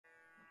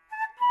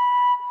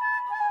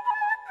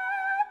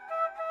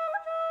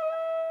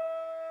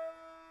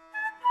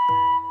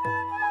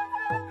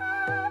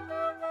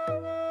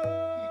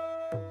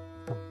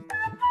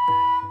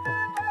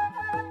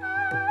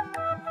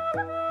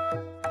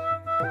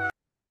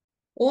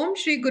ओम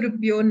श्री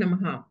गुरुभ्यो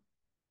नमः।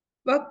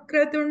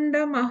 वक्रतुंड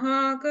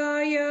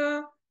महाकाय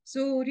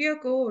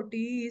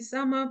सूर्यकोटि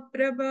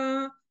समप्रभा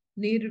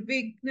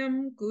निर्विघ्नं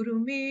कुरु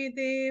मे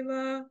देव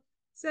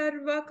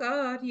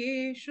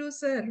सर्वकार्येषु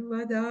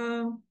सर्वदा।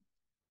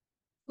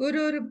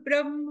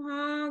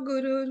 गुरुर्ब्रह्मा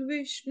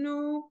गुरुर्विष्णु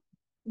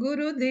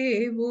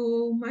गुरुदेवो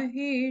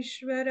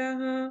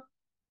महेश्वरः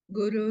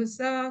गुरु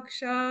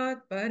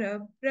साक्षात्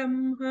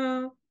परब्रह्म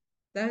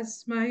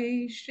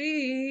तस्मै श्री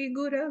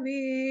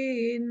गुरवे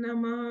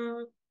नमः।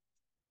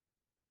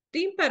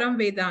 Team Param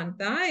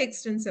Vedanta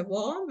extends a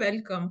warm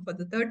welcome for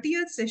the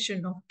 30th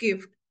session of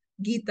GIFT,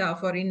 Gita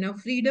for Inner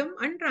Freedom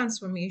and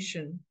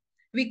Transformation.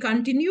 We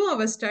continue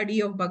our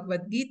study of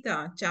Bhagavad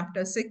Gita,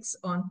 chapter 6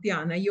 on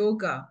Dhyana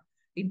Yoga.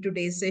 In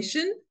today's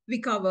session,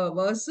 we cover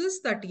verses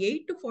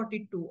 38 to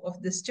 42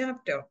 of this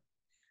chapter.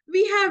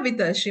 We have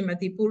with us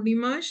Srimati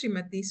Purnima,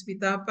 Srimati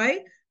Smita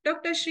Pai,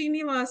 Dr.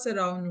 Srinivasa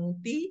Rao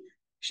Nuti,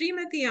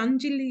 Srimati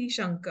Anjali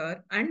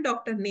Shankar, and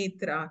Dr.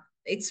 Netra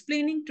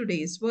explaining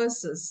today's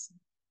verses.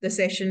 The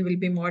session will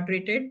be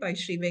moderated by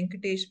Sri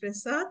Venkatesh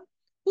Prasad,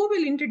 who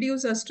will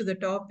introduce us to the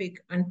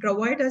topic and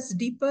provide us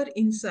deeper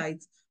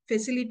insights,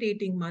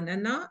 facilitating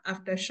manana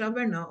after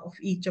Shravana of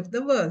each of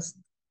the verse.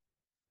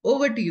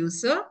 Over to you,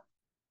 sir.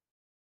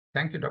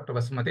 Thank you, Dr.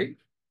 Vasumati.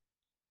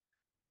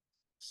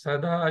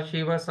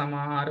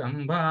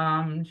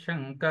 Sadashiva-samarambham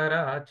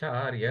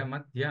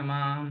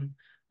Shankaracharya-madhyamam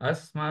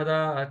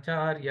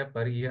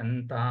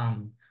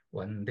Asmadacharya-paryantam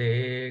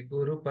Vande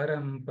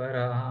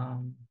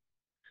Guru-paramparam.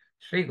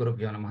 Shri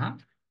Gurubhyo Namaha.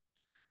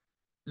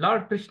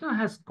 Lord Krishna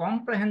has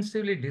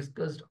comprehensively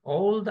discussed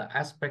all the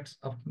aspects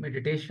of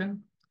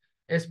meditation,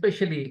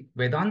 especially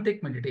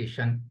Vedantic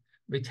meditation,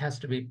 which has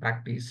to be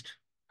practiced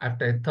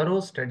after a thorough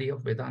study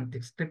of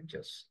Vedantic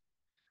scriptures.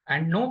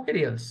 And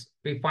nowhere else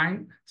we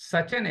find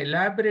such an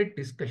elaborate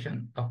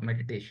discussion of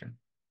meditation.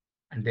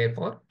 And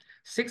therefore,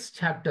 sixth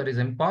chapter is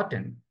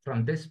important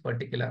from this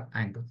particular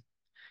angle.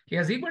 He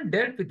has even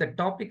dealt with the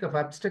topic of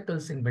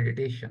obstacles in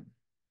meditation,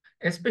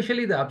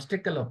 especially the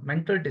obstacle of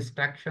mental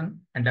distraction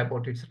and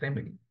about its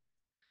remedy.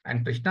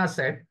 And Krishna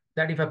said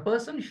that if a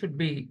person should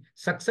be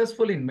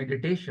successful in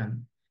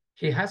meditation,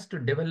 he has to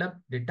develop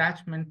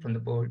detachment from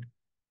the world.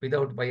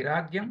 Without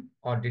vairagyam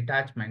or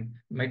detachment,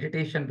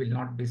 meditation will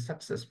not be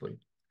successful.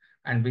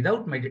 And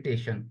without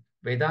meditation,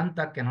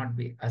 Vedanta cannot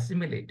be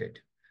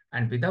assimilated.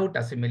 And without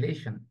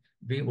assimilation,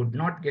 we would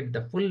not get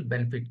the full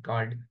benefit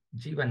called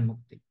Jivan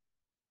Mukti.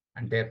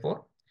 And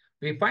therefore,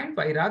 we find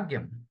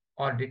Vairagyam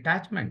or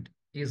detachment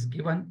is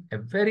given a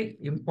very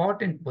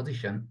important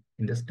position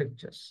in the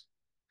scriptures.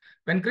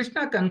 When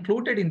Krishna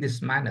concluded in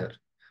this manner,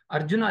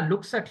 Arjuna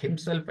looks at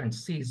himself and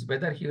sees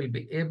whether he will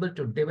be able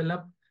to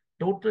develop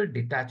total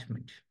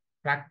detachment,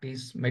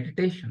 practice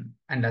meditation,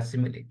 and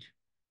assimilate.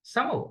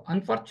 Somehow,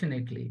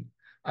 unfortunately,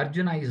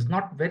 Arjuna is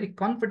not very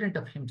confident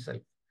of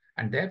himself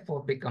and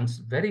therefore becomes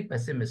very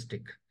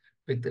pessimistic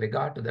with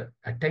regard to the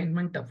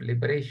attainment of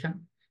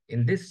liberation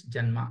in this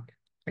Janma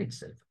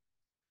itself.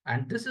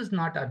 And this is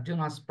not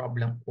Arjuna's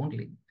problem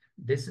only.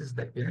 This is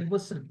the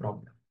universal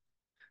problem.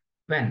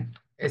 When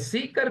a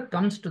seeker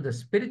comes to the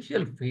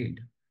spiritual field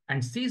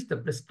and sees the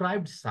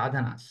prescribed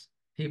sadhanas,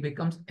 he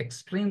becomes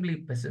extremely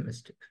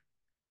pessimistic.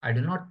 I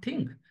do not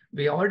think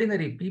we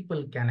ordinary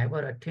people can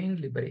ever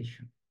attain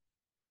liberation.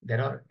 There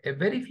are a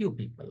very few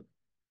people,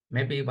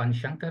 maybe one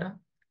Shankara,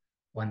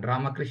 one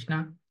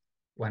Ramakrishna,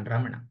 one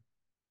Ramana.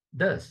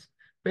 Thus,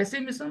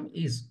 pessimism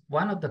is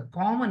one of the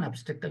common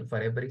obstacles for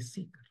every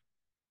seeker.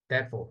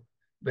 Therefore,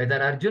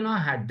 whether Arjuna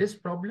had this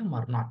problem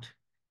or not,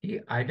 he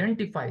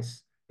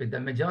identifies with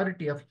the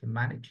majority of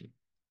humanity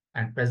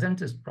and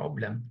presents his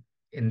problem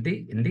in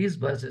these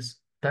verses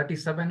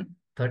 37,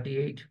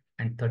 38,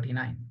 and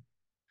 39.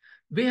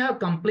 We have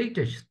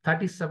completed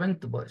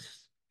 37th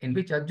verse in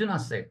which Arjuna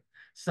said,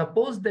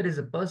 suppose there is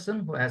a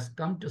person who has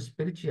come to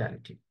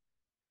spirituality.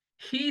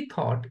 He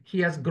thought he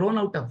has grown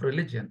out of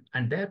religion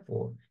and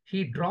therefore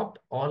he dropped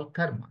all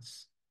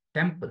karmas,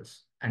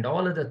 temples, and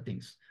all other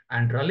things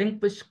and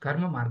relinquished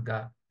karma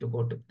marga to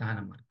go to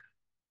Jnana marga,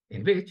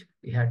 in which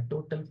he had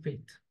total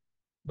faith.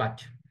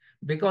 But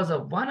because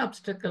of one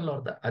obstacle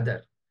or the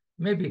other,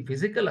 maybe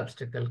physical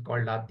obstacle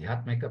called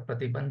Adhyatmika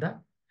Pratibandha,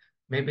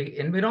 maybe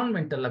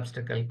environmental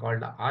obstacle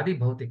called Adi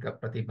Bhautika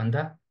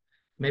Pratibandha,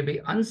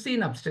 maybe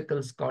unseen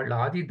obstacles called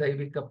Adi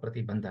Daivika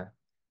Pratibandha.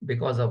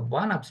 Because of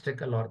one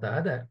obstacle or the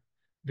other,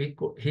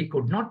 he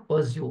could not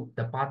pursue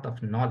the path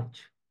of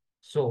knowledge.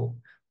 So,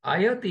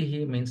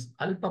 ayatihi means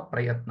alpa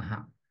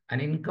prayatnaha, an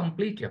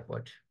incomplete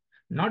effort,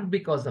 not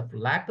because of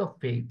lack of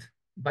faith,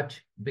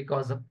 but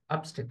because of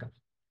obstacle.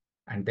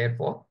 And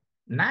therefore,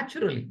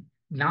 naturally,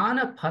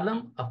 Jnana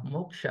Phalam of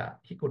moksha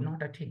he could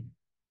not attain.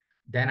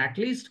 Then at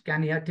least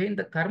can he attain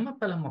the karma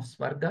phalam of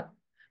Svarga?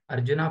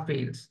 Arjuna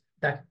feels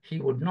that he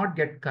would not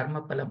get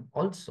karma phalam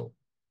also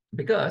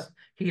because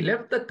he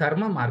left the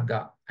karma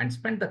marga and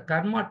spent the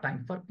karma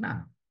time for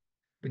Jnana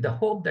with the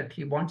hope that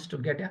he wants to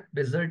get a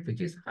result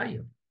which is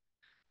higher.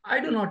 I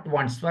do not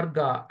want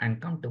Svarga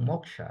and come to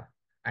moksha,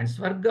 and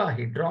Svarga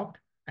he dropped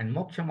and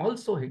moksham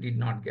also he did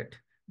not get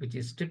which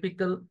is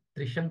typical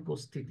Trishanku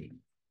Sthiti.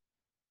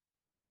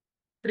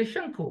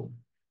 Trishanku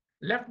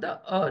left the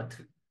earth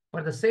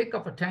for the sake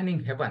of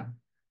attaining heaven,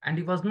 and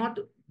he was not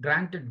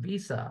granted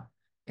visa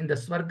in the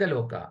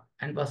Svargaloka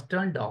and was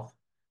turned off.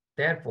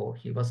 Therefore,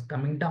 he was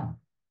coming down.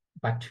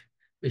 But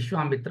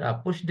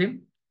Vishwamitra pushed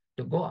him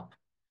to go up.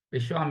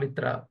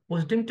 Vishwamitra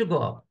pushed him to go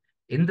up.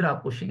 Indra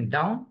pushing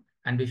down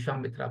and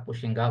Vishwamitra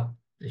pushing up.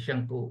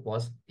 Trishanku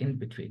was in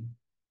between,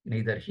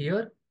 neither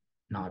here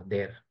nor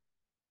there.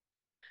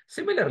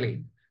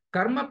 Similarly,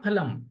 karma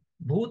phalam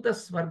bhuta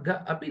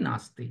swarga api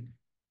nasti.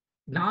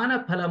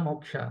 Gnana phala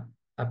moksha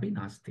api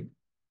nasti.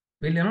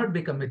 Will you not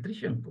become a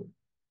Trishanku?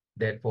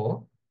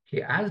 Therefore,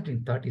 he asked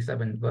in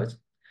 37th verse,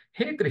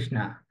 Hey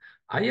Krishna,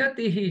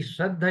 ayatihi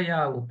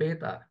shraddhaya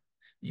upeta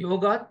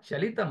yoga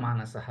chalita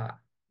manasaha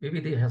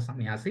vividiha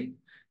samyasi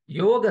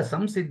yoga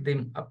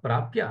samsiddhim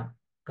aprapya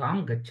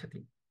kam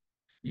gacchati.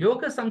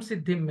 Yoga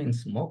samsiddhim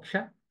means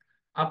moksha,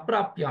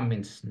 aprapya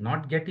means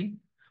not getting.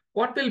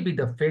 What will be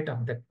the fate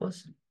of that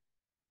person?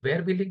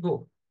 Where will he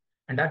go?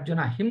 And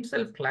Arjuna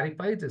himself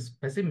clarifies his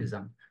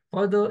pessimism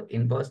further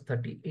in verse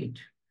 38,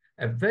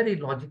 a very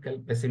logical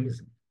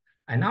pessimism.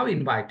 I now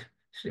invite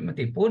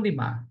Srimati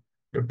Purnima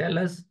to tell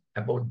us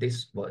about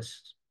this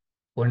verse.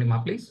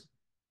 Purnima, please.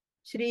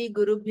 Shri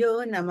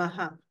Gurubhyo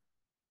Namaha.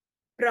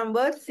 From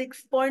verse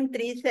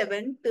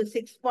 6.37 to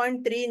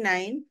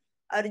 6.39,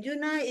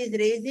 Arjuna is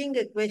raising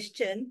a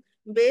question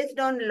based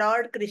on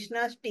Lord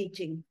Krishna's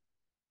teaching.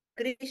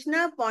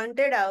 Krishna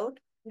pointed out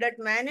that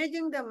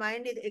managing the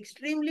mind is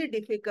extremely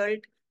difficult,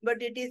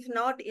 but it is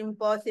not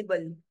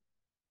impossible.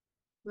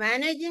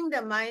 Managing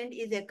the mind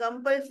is a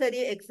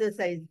compulsory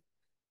exercise.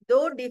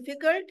 Though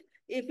difficult,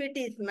 if it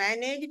is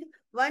managed,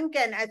 one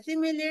can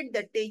assimilate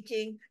the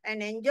teaching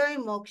and enjoy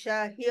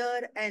moksha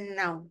here and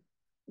now.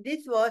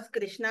 This was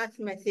Krishna's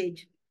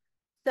message.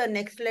 So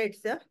next slide,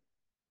 sir.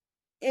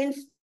 In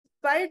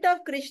spite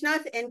of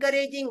Krishna's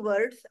encouraging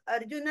words,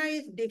 Arjuna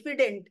is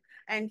diffident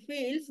and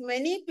feels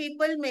many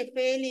people may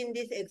fail in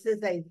this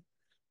exercise.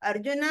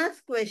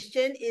 Arjuna's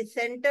question is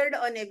centered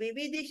on a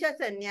Vividisha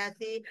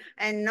sannyasi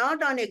and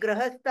not on a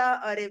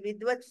Grahastha or a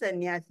Vidvat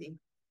sannyasi.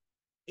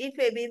 If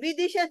a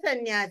Vividisha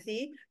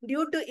sannyasi,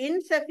 due to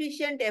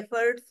insufficient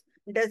efforts,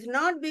 does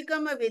not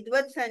become a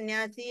Vidvat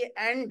sannyasi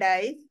and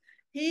dies,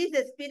 he is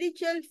a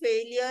spiritual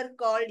failure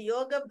called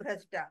Yoga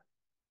Bhrashta.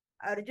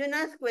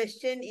 Arjuna's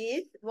question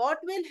is, what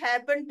will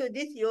happen to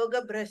this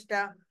Yoga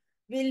Bhrashta?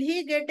 Will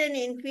he get an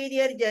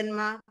inferior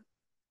Janma?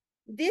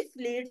 This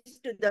leads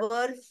to the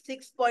verse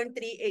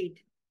 6.38.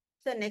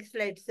 So next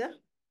slide, sir.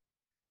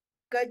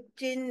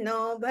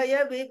 Kachinno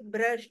bhaya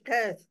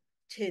vibhrashthas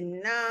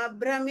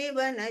छिन्नाभ्रमिव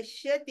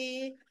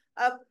नश्यति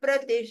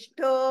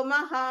अप्रतिष्ठो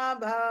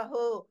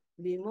महाबाहो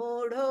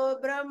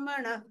vimudho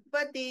brahmanah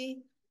pati.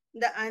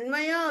 The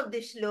Anmaya of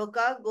this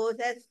shloka goes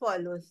as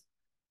follows.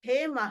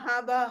 He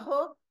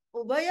Mahabaho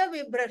Ubhaya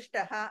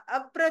Vibrashtaha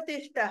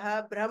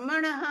Apratishtaha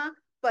Brahmanaha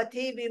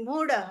Pati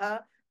Vimudhaha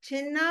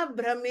Chinna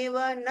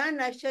Brahmiva Na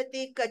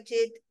Nashati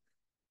Kachit.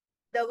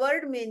 The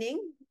word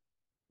meaning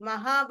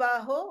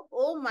Mahabaho,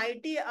 O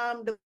mighty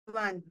armed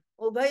one,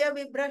 Ubhaya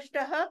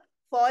Vibrashtaha,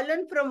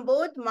 fallen from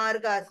both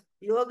margas,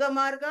 Yoga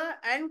Marga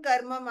and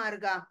Karma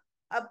Marga.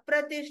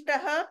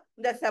 Apratishtaha,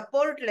 the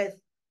supportless.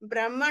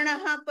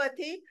 Brahmanaha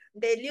Pati,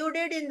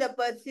 deluded in the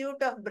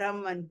pursuit of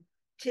Brahman.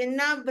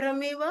 Chinna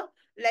Brahmiva,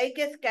 like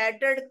a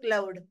scattered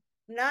cloud.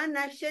 Na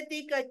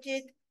Nashyati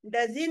Kachit,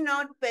 does he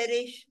not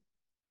perish?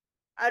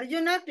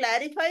 Arjuna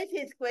clarifies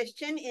his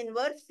question in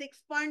verse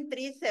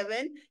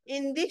 6.37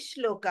 in this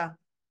shloka.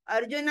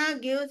 Arjuna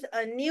gives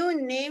a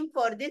new name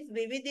for this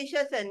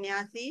Vividisha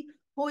sannyasi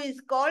who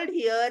is called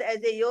here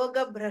as a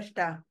Yoga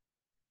Bhrashta.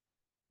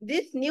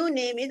 This new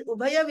name is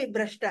Ubhaya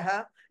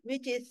Vibrashtaha,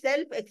 which is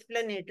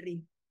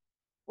self-explanatory.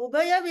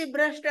 Ubhaya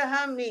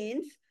Vibrashtaha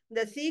means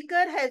the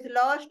seeker has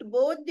lost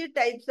both the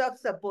types of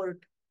support.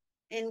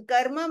 In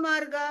Karma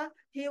Marga,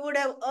 he would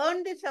have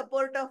earned the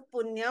support of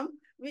Punyam,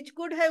 which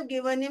could have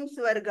given him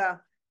Swarga.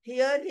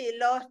 Here he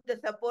lost the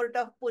support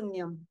of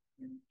Punyam.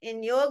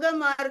 In Yoga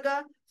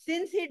Marga,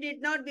 since he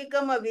did not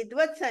become a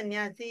Vidvat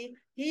sannyasi,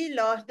 he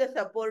lost the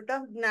support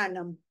of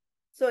Gnanam.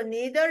 So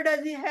neither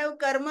does he have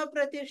Karma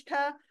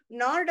Pratishtha,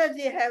 nor does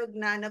he have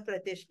Gnana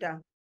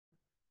Pratishtha.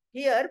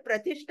 Here,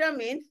 Pratishtha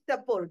means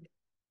support.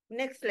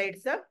 Next slide,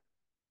 sir.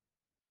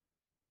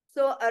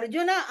 So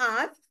Arjuna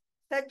asks,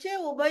 Sache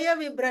Ubhaya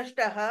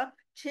Vibrashtaha,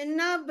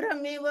 Chinna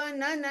Brahmiva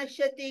Na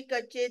Nashyati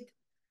Kachit.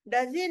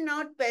 Does he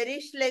not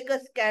perish like a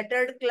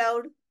scattered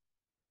cloud?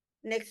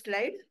 Next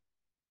slide.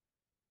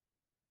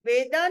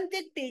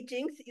 Vedantic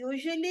teachings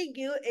usually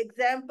give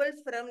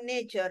examples from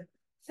nature.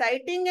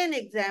 Citing an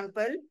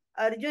example,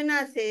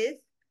 Arjuna says,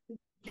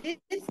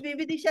 this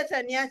Vividisha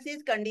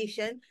sannyasi's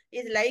condition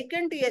is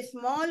likened to a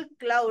small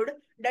cloud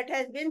that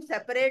has been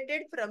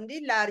separated from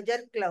the larger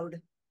cloud.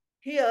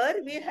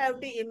 Here we have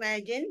to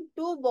imagine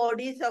two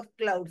bodies of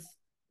clouds,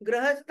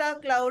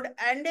 Grahastha cloud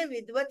and a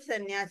Vidvat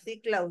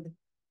sannyasi cloud.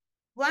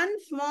 One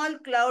small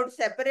cloud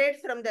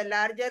separates from the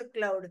larger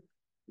cloud,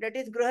 that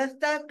is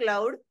Grahastha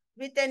cloud,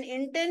 with an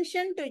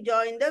intention to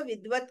join the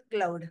Vidvat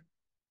cloud.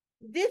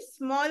 This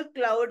small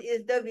cloud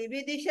is the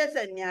Vividisha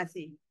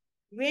sannyasi.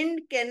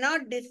 Wind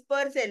cannot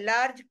disperse a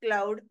large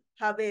cloud,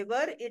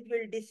 however, it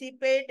will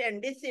dissipate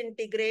and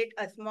disintegrate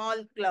a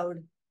small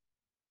cloud.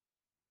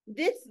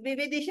 This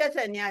Vividisha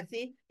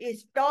sannyasi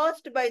is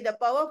tossed by the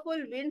powerful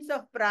winds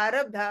of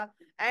Prarabdha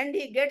and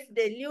he gets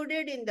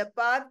deluded in the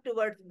path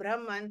towards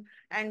Brahman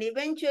and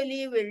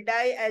eventually will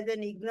die as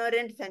an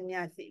ignorant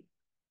sannyasi.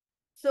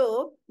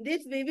 So,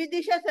 this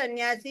Vividisha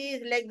sannyasi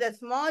is like the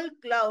small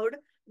cloud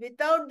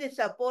without the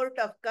support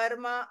of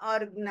karma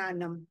or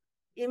gnanam.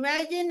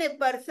 Imagine a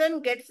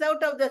person gets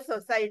out of the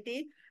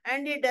society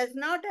and he does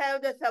not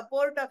have the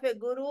support of a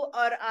guru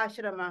or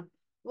ashrama.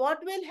 What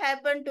will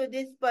happen to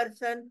this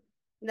person?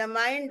 The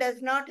mind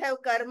does not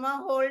have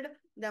karma hold,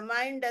 the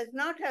mind does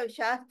not have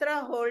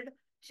shastra hold,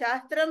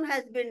 shastram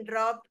has been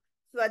dropped,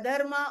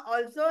 swadharma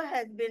also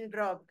has been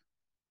dropped.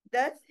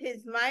 Thus,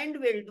 his mind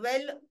will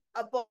dwell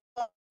upon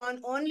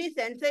only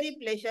sensory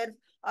pleasures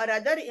or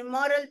other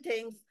immoral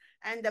things,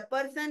 and the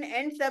person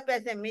ends up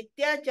as a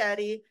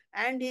mithyachari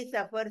and he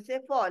suffers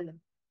a fall.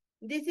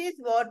 This is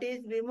what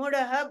is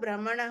Vimudaha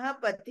Brahmanaha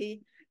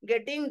Pati,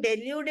 getting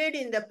deluded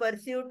in the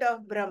pursuit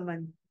of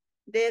Brahman.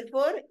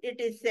 Therefore,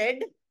 it is said,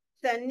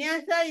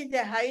 Sannyasa is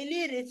a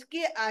highly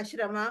risky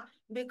ashrama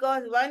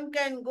because one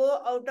can go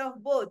out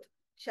of both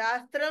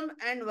Shastram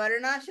and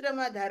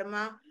Varnashrama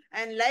Dharma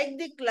and like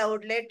the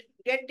cloudlet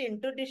get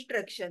into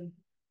destruction.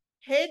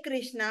 Hey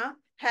Krishna,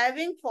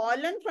 having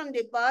fallen from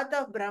the path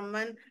of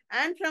Brahman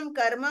and from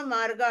Karma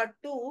Marga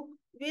too,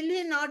 will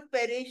he not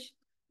perish?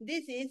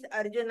 This is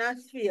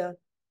Arjuna's fear.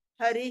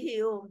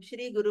 Hari Om,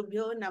 Shri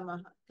Gurubhyo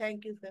Namaha.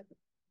 Thank you, sir.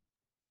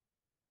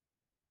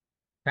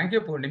 Thank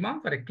you,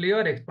 Purnima, for a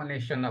clear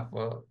explanation of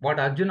what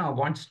Arjuna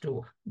wants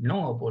to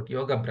know about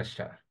Yoga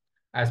Brashta.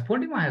 As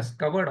Purnima has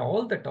covered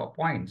all the top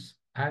points,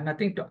 I have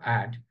nothing to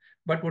add,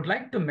 but would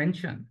like to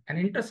mention an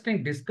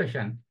interesting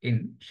discussion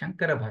in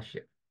Shankara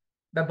Bhashya.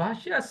 The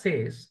Bhashya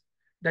says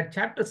that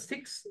chapter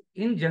 6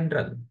 in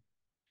general,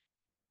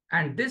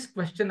 and this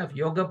question of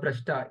Yoga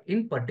Brashta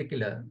in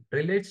particular,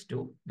 relates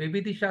to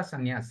Vividisha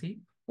Sannyasi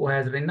who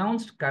has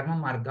renounced Karma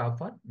Marga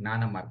for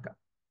Gnana Marga.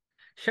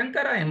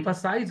 Shankara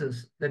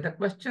emphasizes that the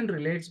question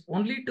relates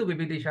only to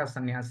Vividisha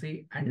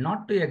Sannyasi and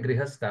not to a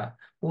Grihastha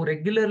who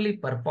regularly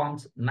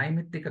performs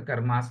Naimittika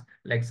karmas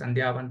like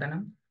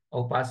Sandhyavandanam,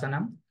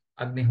 Upasanam,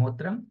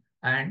 Agnihotram,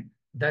 and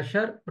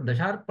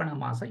Dasharpana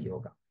Masa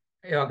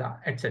Yoga,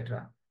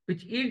 etc.,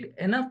 which yield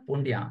enough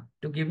punya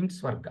to give him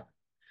Swarga.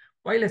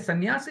 While a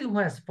sannyasi who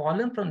has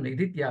fallen from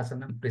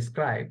Nididhyasanam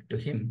prescribed to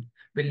him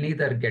will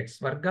neither get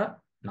Swarga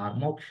nor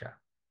Moksha.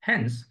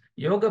 Hence,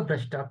 Yoga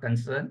Brashta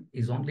concern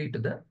is only to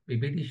the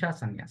Vividisha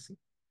sannyasi.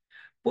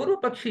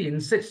 Purvapakshi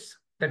insists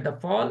that the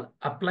fall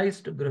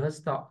applies to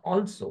Grihastha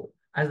also,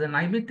 as the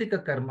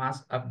Naimittika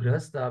karmas of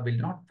Grihastha will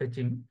not fetch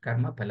him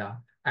karma phala,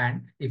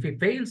 and if he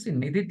fails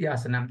in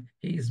Nididhyasanam,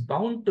 he is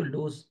bound to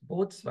lose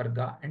both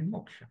Swarga and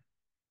Moksha.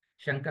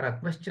 Shankara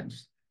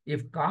questions,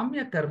 if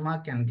Kamya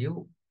karma can give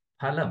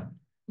phalam,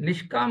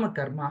 Nishkama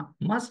karma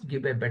must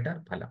give a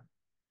better phalam.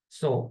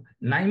 So,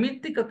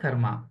 Naimittika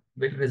karma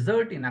will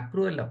result in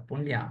accrual of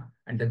punya,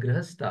 and the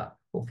Grihastha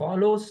who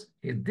follows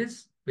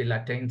this will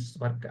attain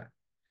Swarga.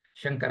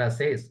 Shankara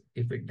says,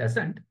 if it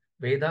doesn't,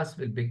 Vedas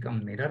will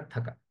become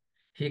Nirarthaka.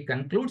 He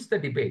concludes the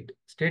debate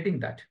stating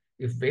that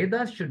if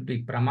Vedas should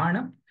be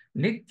Pramanam,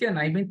 Nitya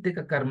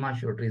Naimittika karma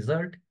should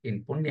result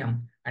in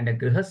Punyam and a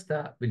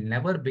Grihastha will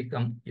never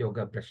become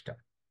Yoga Prashta.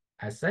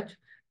 As such,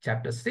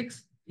 chapter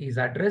 6 is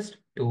addressed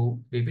to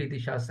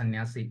Vividisha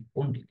Sannyasi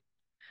only.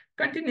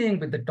 Continuing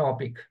with the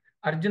topic,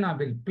 Arjuna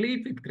will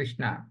plead with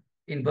Krishna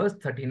in verse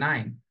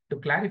 39 to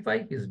clarify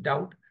his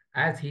doubt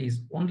as he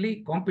is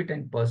only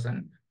competent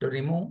person to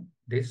remove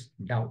this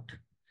doubt.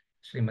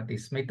 Srimati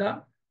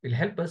Smita will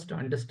help us to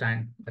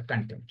understand the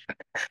content.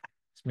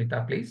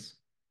 Smita, please.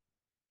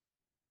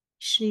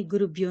 Shri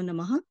Gurubhyo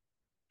Namaha.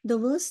 The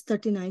verse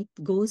 39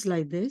 goes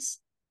like this.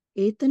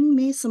 Etan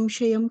me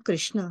samshayam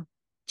Krishna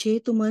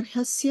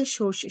chetumarhasya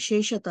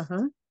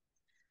sheshataha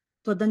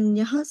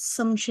tvadanyaha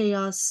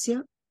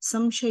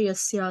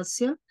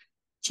samshayasyasya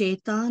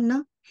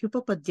chetana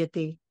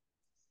hyupapadyate.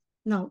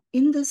 Now,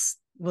 in this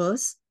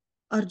verse,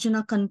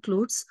 Arjuna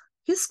concludes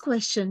his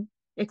question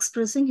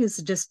expressing his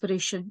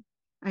desperation.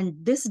 And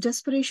this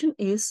desperation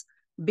is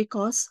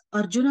because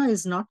Arjuna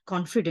is not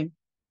confident.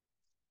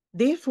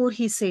 Therefore,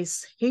 he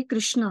says, Hey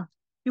Krishna,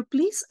 you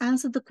please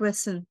answer the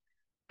question,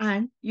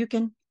 and you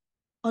can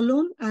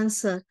alone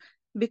answer,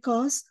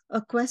 because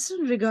a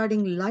question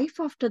regarding life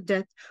after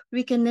death,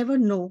 we can never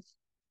know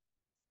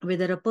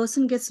whether a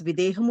person gets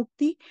Videha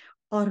Mukti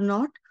or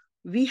not.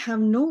 We have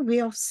no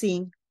way of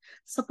seeing.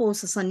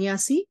 Suppose a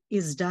sannyasi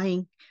is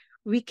dying,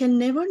 we can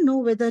never know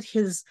whether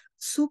his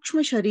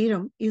Sukshma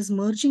Shariram is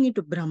merging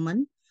into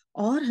Brahman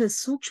or his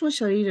Sukshma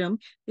Shariram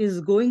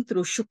is going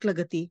through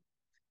Shuklagati.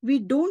 We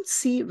don't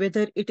see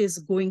whether it is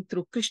going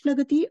through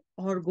Krishnagati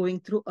or going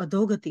through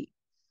Adhogati.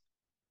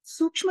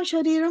 Sukshma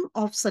Shariram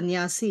of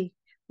Sannyasi.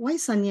 Why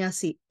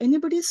Sannyasi?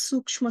 Anybody's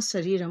Sukshma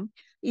Shariram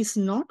is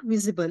not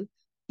visible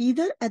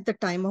either at the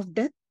time of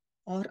death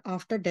or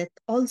after death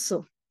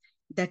also.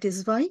 That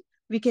is why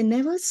we can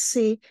never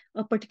say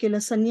a particular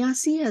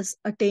sannyasi has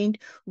attained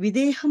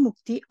Videha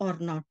Mukti or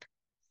not.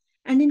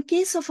 And in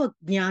case of a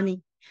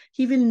Jnani,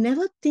 he will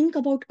never think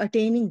about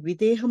attaining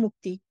Videha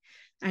Mukti.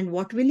 And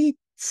what will he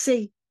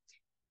say?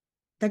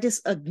 That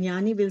is, a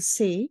Jnani will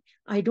say,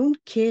 I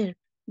don't care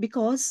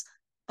because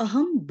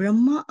Aham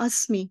Brahma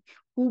Asmi,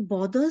 who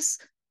bothers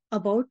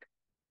about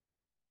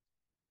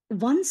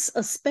once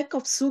a speck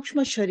of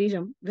Sukshma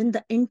Shariram when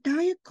the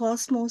entire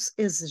cosmos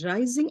is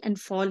rising and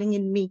falling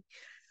in me.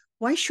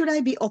 Why should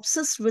I be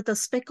obsessed with a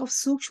speck of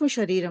Sukshma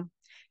Shariram?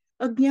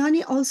 A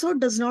Jnani also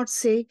does not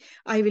say,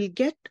 I will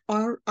get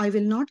or I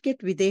will not get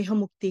Videha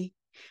Mukti.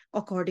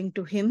 According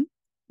to him,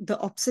 the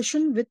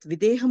obsession with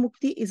Videha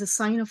Mukti is a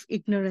sign of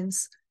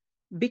ignorance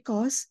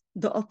because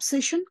the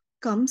obsession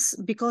comes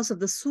because of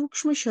the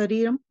Sukshma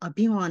Shariram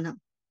Abhimana.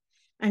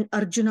 And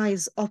Arjuna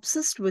is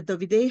obsessed with the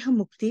Videha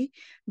Mukti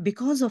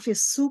because of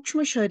his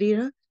Sukshma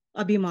Sharira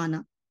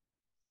Abhimana.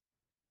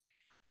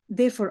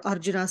 Therefore,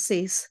 Arjuna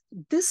says,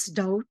 this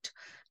doubt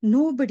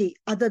nobody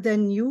other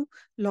than you,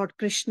 Lord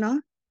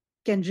Krishna,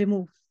 can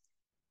remove.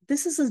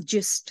 This is a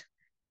gist.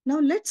 Now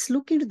let's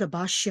look into the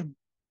Bhashyam.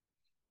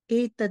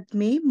 Etad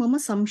me mama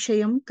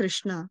samshayam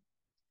Krishna,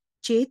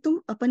 chetum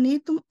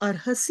apanetum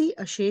arhasi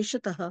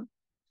asheshatah,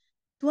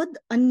 त्वद्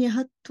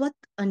अन्यः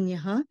त्वत्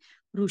अन्यः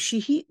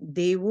ऋषिः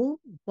देवो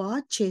वा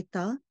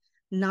चेता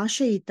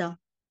नाशयिता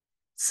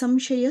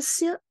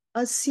संशयस्य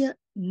अस्य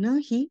न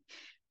हि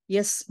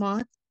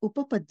यस्मात्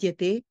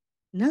उपपद्यते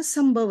न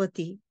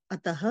संभवति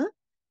अतः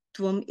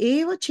त्वम्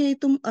एव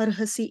चेतुम्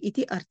अर्हसि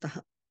इति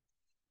अर्थः.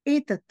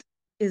 एतत्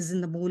is in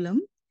the moolam.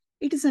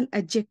 It is an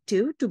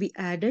adjective to be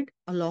added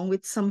along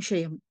with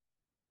samshayam.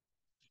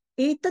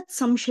 Etat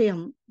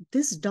samshayam,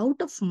 this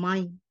doubt of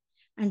mine.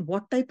 And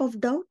what type of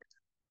doubt?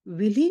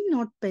 Will he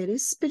not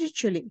perish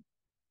spiritually?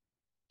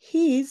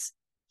 He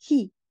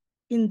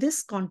in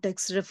this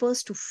context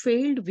refers to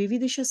failed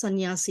Vividisha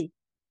sannyasi.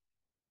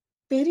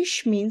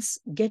 Perish means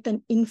get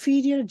an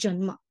inferior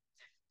janma.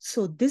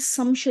 So this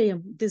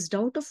samshayam, this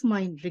doubt of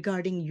mine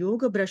regarding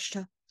yoga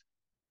brashta,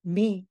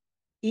 me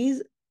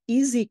is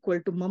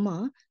equal to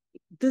mama.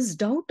 This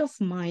doubt of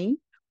mine,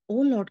 O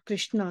Lord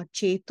Krishna,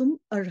 chetum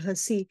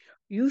arhasi,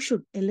 you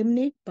should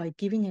eliminate by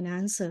giving an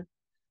answer.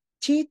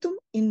 Chetum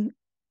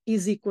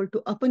is equal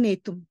to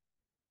apanetum.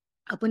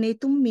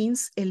 Apanetum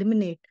means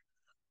eliminate.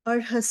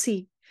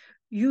 Arhasi,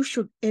 you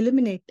should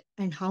eliminate.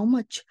 And how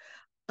much?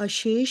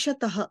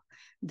 Asheshataha,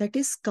 that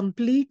is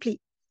completely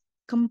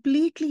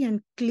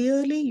and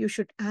clearly you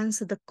should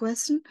answer the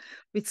question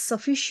with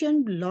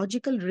sufficient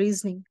logical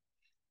reasoning.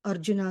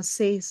 Arjuna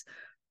says,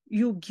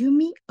 you give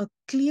me a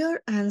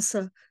clear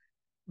answer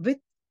with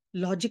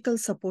logical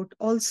support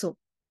also.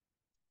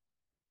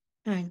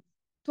 And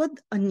Tvad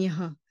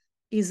Anyaha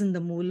is in the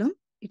moolam,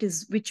 it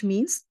is which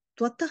means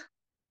Tvata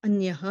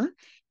Anyaha,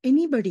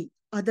 anybody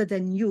other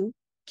than you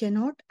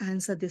cannot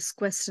answer this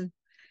question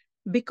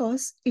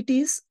because it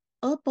is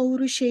a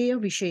Paurusheya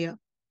Vishaya.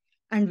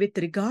 And with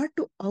regard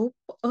to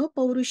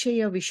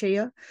Apaurusheya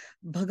Vishaya,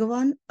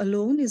 Bhagavan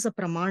alone is a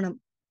Pramanam.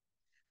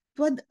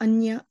 Tvad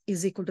Anya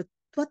is equal to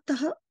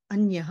Tvataha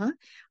Anyaha.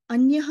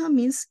 Anyaha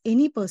means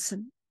any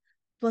person.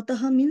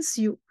 Tvataha means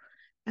you.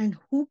 And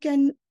who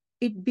can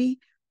it be?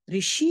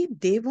 Rishi,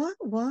 Deva,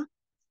 Va?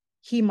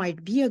 He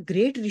might be a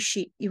great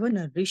Rishi. Even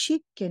a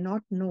Rishi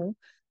cannot know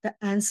the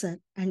answer.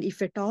 And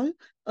if at all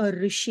a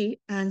Rishi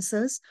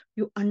answers,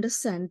 you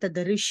understand that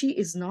the Rishi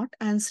is not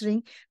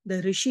answering.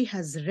 The Rishi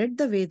has read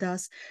the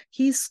Vedas.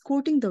 He is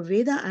quoting the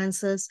Veda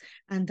answers,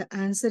 and the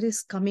answer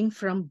is coming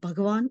from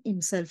Bhagavan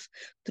himself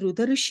through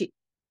the Rishi.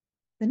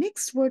 The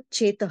next word,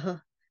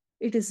 Chetaha,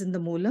 it is in the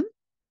moolam,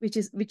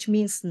 which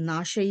means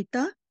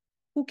Nashayita,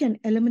 who can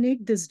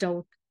eliminate this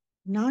doubt.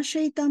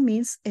 Nashayita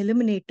means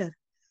eliminator.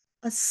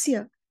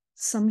 Asya,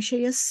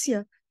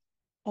 samshayasya,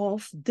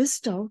 of this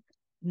doubt,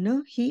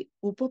 na hi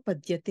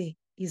upapadyate,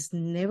 is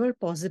never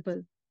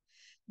possible.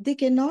 They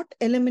cannot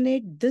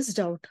eliminate this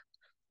doubt.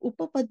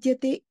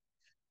 Upapadyate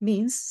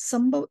means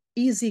sambhav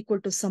is equal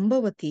to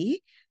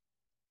sambhavati.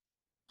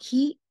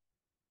 He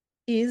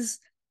is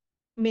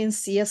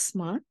means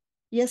yasmat.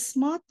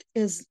 Yasmat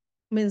is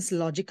means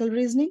logical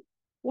reasoning.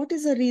 What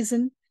is the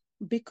reason?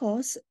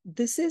 Because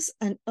this is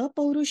an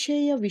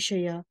apaurushaya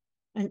vishaya,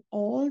 and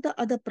all the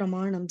other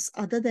pramanams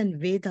other than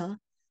Veda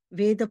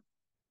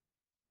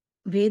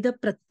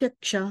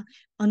pratyaksha,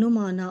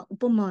 anumana,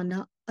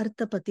 upamana,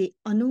 arthapati,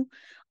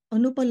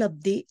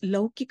 anupalabdhi,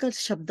 laukika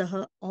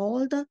shabdaha,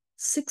 all the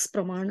 6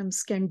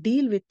 pramanams can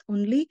deal with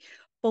only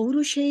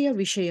paurusheya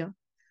vishaya,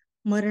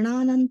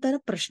 marananantara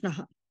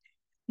prashnaha.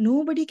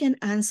 Nobody can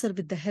answer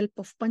with the help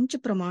of pancha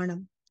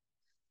pramanam.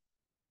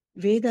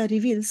 Veda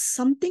reveals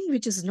something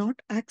which is not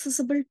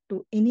accessible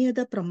to any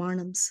other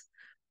pramanams.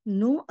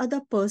 No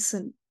other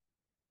person,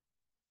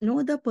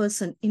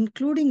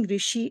 including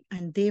Rishi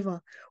and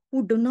Deva,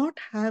 who do not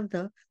have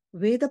the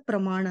Veda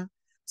Pramana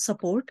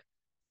support,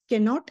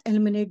 cannot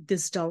eliminate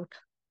this doubt.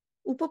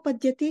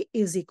 Upapadyate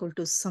is equal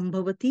to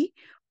Sambhavati,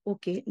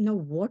 Okay, now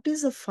what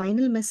is the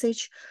final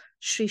message?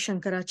 Sri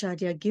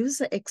Shankaracharya gives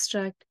the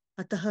extract,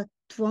 Ataha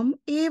Tvam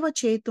eva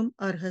chetum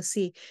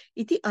arhasi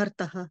iti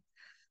artaha.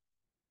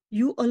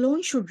 You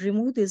alone should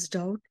remove this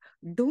doubt.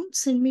 Don't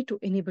send me to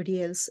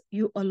anybody else.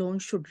 You alone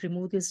should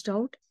remove this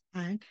doubt.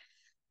 And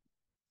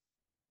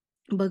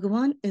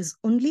Bhagavan is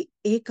only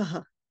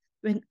Ekaha.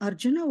 When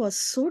Arjuna was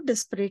so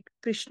desperate,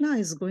 Krishna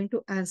is going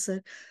to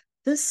answer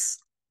this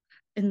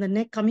in the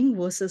next coming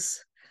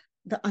verses.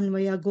 The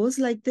Anvaya goes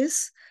like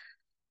this.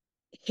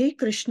 Hey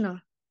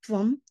Krishna,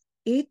 Tvam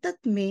etat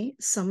me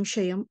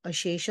samshayam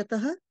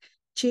asheshatah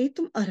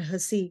chetum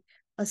arhasi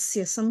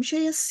asya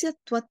samshayasya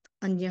tvat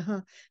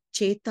anyah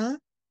cheta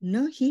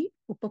na hi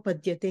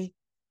upapadyate.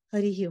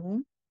 Hari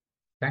Om.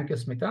 Thank you,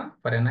 Smita,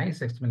 for a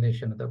nice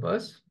explanation of the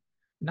verse.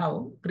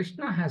 Now,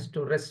 Krishna has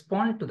to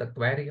respond to the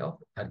query of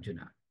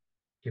Arjuna.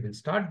 He will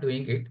start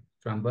doing it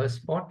from verse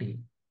 40,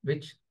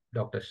 which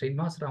Dr.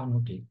 Srinivas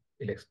Ramanuti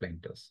will explain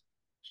to us.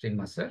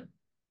 Srinivas, sir.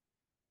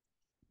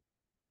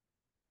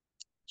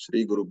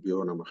 Shri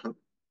Gurubhyo Namaha.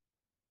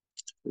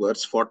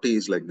 Verse 40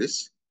 is like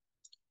this.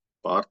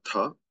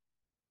 Partha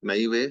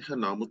naiveha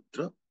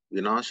namutra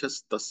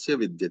vinashastasya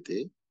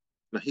vidyate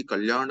nahi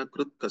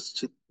kalyanakrit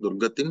kaschit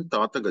durgatim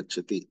tata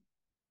gacchati.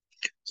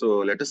 So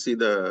let us see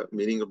the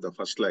meaning of the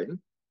first line.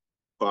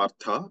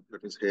 Partha,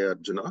 that is, hey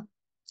Arjuna.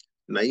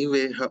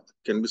 Naiveha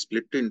can be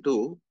split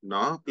into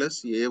na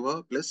plus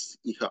eva plus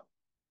iha.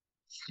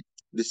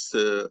 This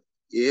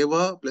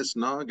eva plus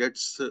na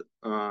gets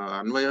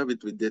anvaya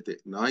with vidyate.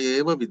 Na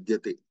eva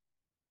vidyate.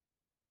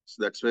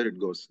 So that's where it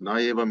goes. Na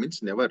eva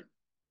means never.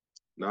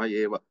 Na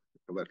eva,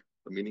 never.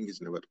 The meaning is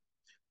never.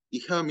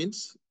 Iha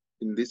means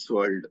in this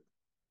world.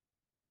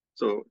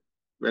 So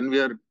when we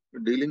are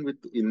dealing with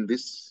in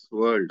this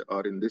world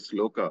or in this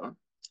loka,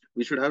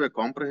 we should have a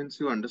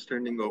comprehensive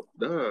understanding of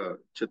the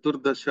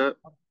Chaturdasha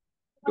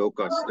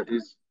lokas.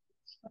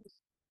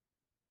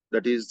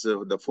 That is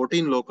the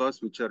 14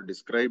 lokas which are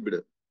described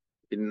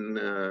in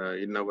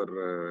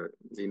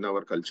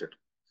our culture.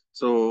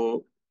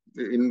 So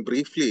in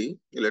briefly,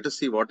 let us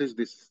see what is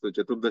this the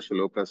Chaturdasha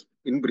lokas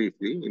in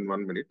briefly in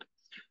 1 minute.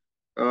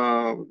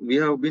 We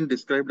have been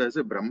described as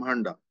a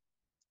Brahmanda.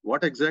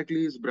 What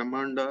exactly is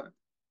Brahmanda?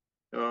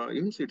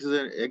 It is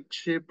an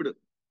egg-shaped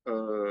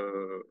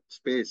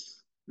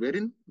space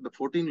wherein the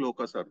 14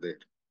 lokas are there.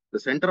 The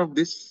center of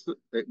this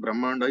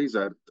Brahmanda is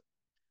Earth.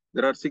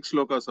 There are 6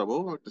 lokas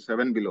above,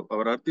 7 below.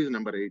 Our Earth is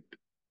number 8.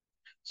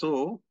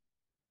 So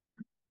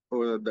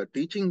the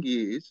teaching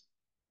is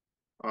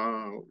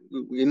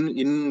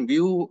in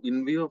view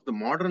of the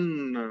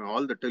modern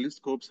all the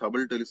telescopes,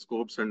 Hubble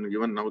telescopes, and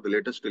even now the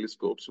latest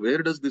telescopes.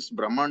 Where does this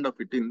Brahmanda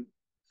fit in?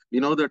 We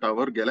know that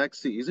our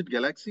galaxy, is it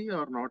galaxy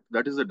or not?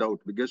 That is the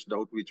doubt, biggest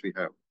doubt which we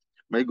have.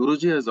 My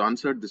Guruji has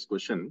answered this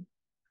question.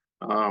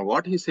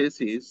 What he says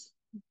is,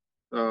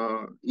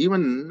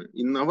 even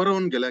in our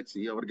own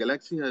galaxy, our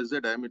galaxy has a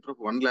diameter of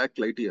 1 lakh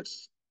light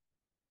years.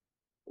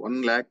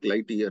 1 lakh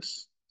light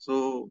years.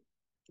 So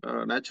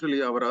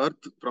naturally, our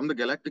Earth, from the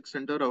galactic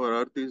center,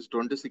 our Earth is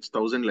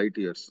 26,000 light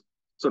years.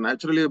 So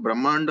naturally,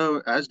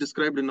 Brahmanda, as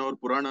described in our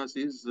Puranas,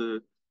 is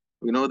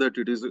we know that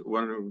it is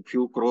one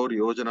few crore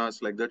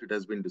yojanas, like that it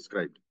has been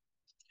described.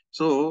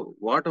 So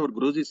what our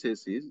Guruji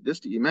says is,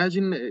 just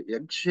imagine a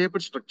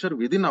egg-shaped structure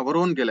within our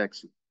own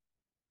galaxy.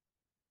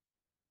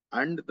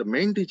 And the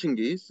main teaching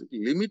is,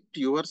 limit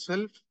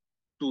yourself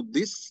to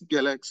this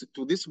galaxy,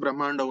 to this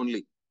Brahmanda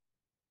only.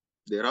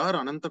 There are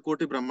Ananta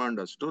Koti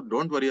Brahmandas.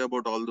 Don't worry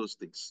about all those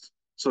things.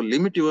 So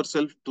limit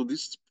yourself to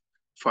this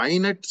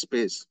finite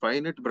space,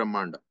 finite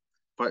Brahmanda.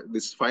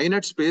 This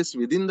finite space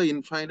within the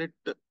infinite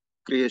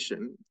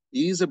creation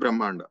is a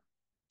Brahmanda.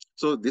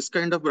 So this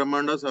kind of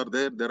Brahmandas are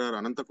there. There are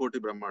Ananta Koti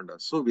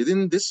Brahmandas. So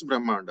within this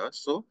Brahmanda,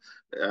 so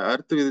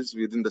Earth is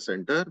within the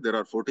center. There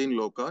are 14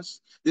 lokas.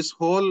 This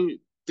whole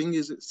thing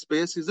is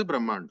space is a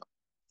Brahmanda.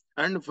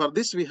 And for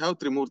this, we have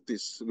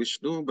Trimurtis,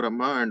 Vishnu,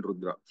 Brahma, and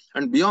Rudra.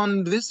 And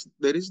beyond this,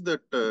 there is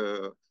that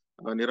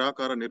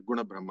Nirakara,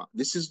 Nirguna, Brahma.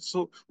 This is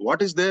so,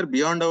 what is there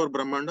beyond our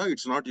Brahmanda?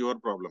 It's not your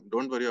problem.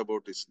 Don't worry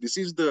about this. This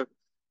is the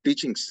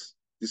teachings.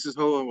 This is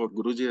how our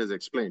Guruji has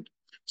explained.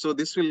 So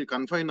this will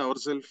confine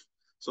ourselves.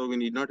 So we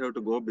need not have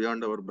to go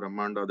beyond our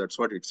Brahmanda. That's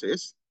what it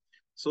says.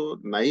 So,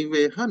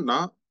 Naiveha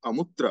na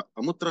Amutra.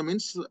 Amutra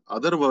means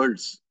other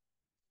worlds.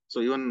 So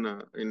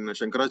even in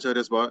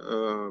Shankaracharya's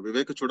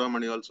Viveka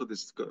Chudamani also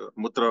this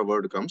Mutra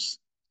word comes.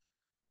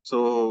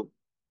 So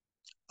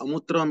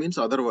Amutra means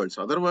other worlds.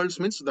 Other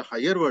worlds means the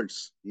higher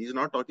worlds. He is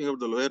not talking about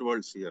the lower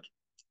worlds here.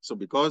 So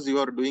because you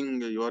are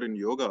in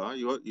yoga,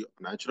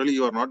 naturally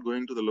you are not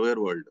going to the lower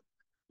world.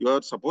 You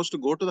are supposed to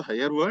go to the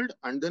higher world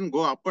and then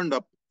go up and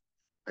up.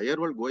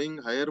 Going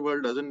higher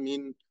world doesn't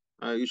mean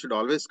you should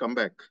always come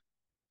back.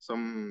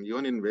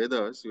 Even in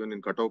Vedas, even in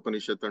Katha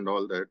Upanishad and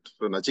all that.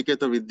 So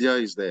Nachiketa Vidya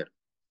is there.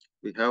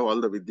 We have all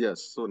the Vidyas.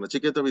 So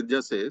Nachiketa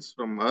Vidya says,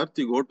 from earth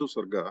you go to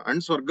Swarga,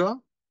 and Swarga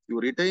you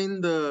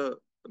retain the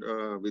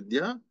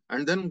Vidya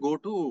and then go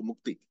to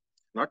Mukti.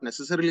 Not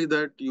necessarily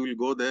that you will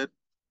go there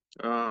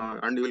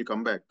and you will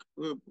come back.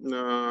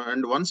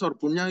 And once our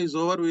punya is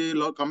over, we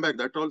will come back.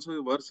 That also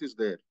a verse is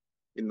there.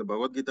 In the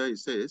Bhagavad Gita, it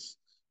says,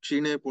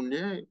 Kshine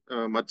punye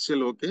matsya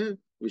loke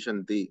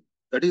vishanti.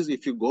 That is,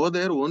 if you go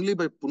there only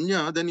by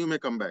punya, then you may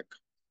come back.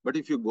 But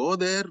if you go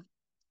there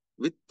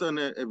with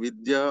a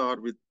vidya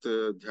or with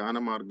dhyana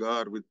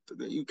marga or with,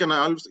 you can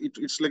also,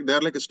 it's like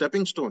they're like a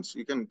stepping stones.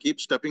 You can keep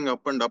stepping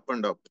up and up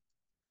and up.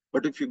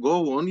 But if you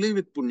go only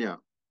with punya,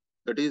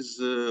 that is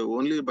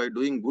only by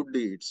doing good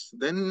deeds,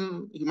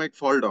 then he might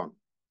fall down.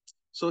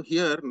 So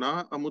here,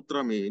 na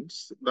amutra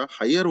means the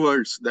higher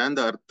worlds than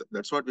the earth.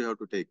 That's what we have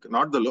to take.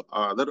 Not the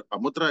other.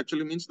 Amutra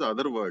actually means the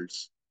other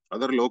worlds,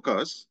 other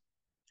lokas.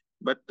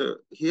 But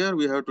here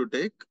we have to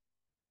take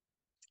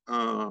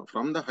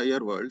from the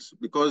higher worlds,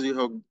 because you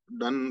have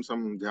done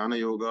some dhyana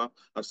yoga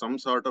or some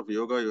sort of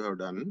yoga you have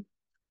done.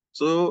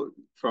 So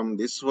from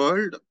this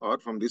world or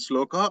from this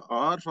loka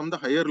or from the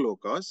higher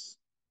lokas,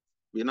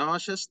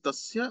 vinashas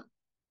tasya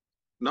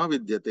na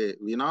vidyate.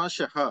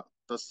 Vinashaha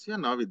tasya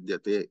na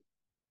vidyate.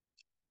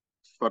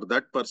 For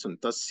that person,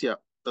 tasya.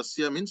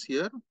 Tasya means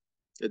here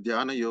a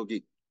dhyana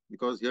yogi.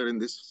 Because here in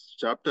this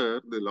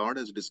chapter, the Lord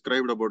has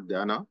described about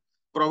dhyana.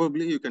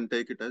 Probably you can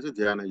take it as a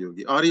dhyana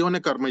yogi or even a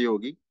karma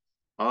yogi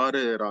or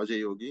a Raja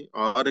Yogi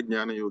or a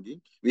Jnana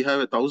Yogi. We have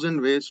 1,000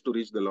 ways to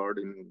reach the Lord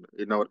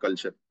in our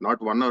culture, not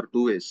one or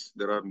two ways.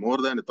 There are more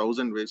than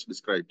 1,000 ways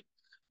described.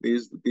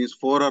 These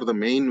four are the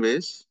main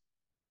ways.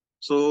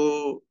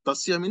 So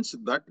Tasya means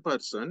that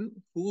person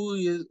who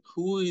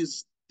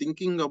is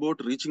thinking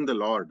about reaching the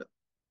Lord,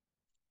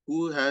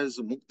 who has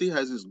mukti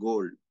as his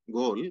goal,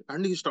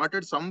 and he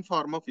started some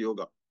form of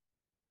yoga,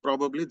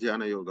 probably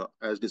dhyana yoga,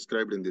 as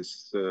described in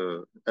this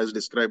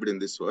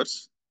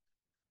verse.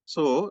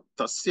 So,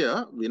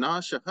 tasya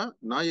vinashaha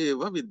na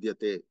eva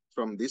vidyate.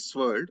 From this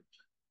world,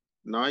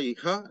 na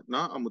iha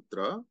na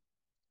amutra,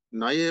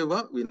 na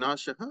eva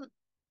vinashaha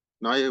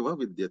na eva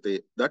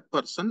vidyate. That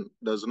person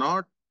does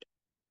not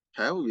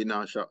have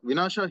vinasha.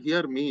 Vinasha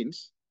here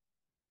means,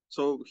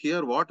 so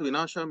here what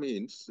vinasha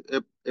means,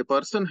 a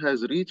person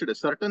has reached a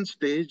certain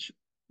stage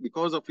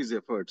because of his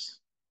efforts.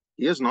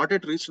 He has not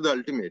yet reached the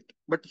ultimate,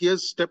 but he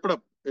has stepped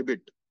up a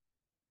bit.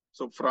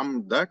 So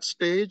from that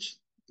stage,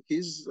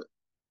 his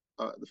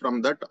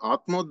from that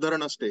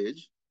Atmodharana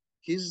stage,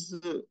 his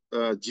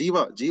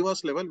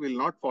Jiva's level will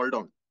not fall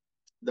down.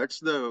 That's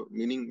the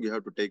meaning we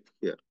have to take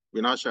here.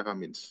 Vinashaha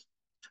means.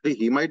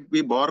 He might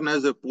be born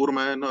as a poor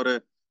man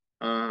or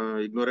a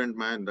ignorant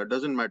man. That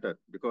doesn't matter,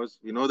 because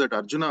we know that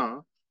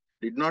Arjuna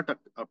did not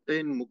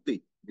obtain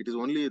mukti. It is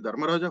only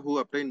Dharmaraja who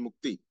obtained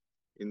mukti.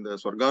 In the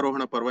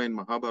Swargarohana Parva in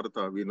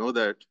Mahabharata, we know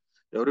that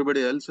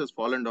everybody else has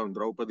fallen down.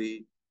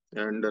 Draupadi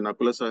and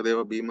Nakula,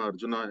 Sahadeva, Bhima,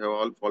 Arjuna have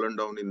all fallen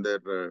down in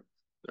the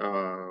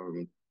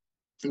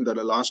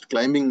last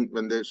climbing,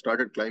 when they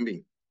started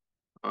climbing.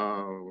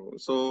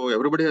 So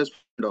everybody has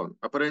fallen down.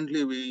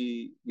 Apparently,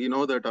 we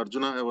know that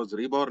Arjuna was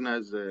reborn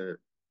as a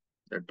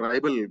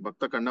tribal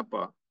Bhakta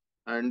Kannappa,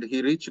 and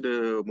he reached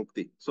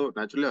Mukti. So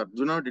naturally,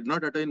 Arjuna did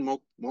not attain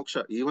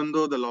moksha, even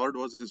though the Lord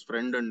was his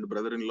friend and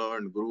brother-in-law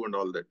and guru and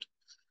all that.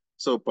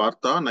 So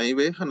Partha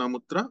naiveha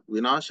namutra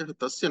vinashah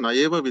tasya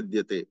naeva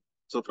vidyate.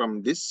 So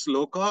from this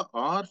loka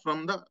or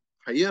from the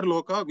higher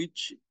loka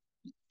which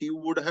he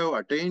would have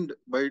attained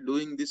by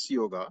doing this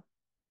yoga,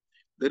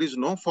 there is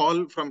no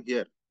fall from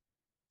here.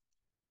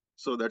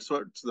 So that's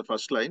what's the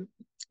first line.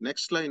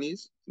 Next line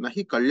is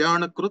Nahi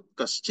Kalyanakrut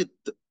Kaschit.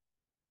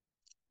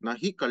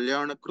 Nahi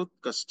Kalyanakrut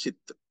Kaschit.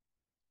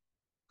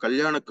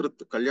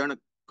 Kalyanakrut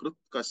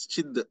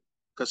Kaschid.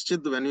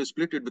 Kaschid, when you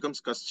split, it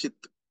becomes Kaschit.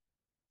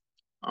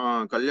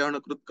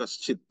 Kalyanakrut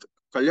Kaschit.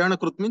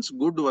 Kalyanakrut means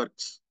good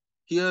works.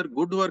 Here,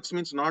 good works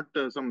means not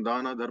some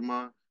dana,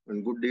 dharma,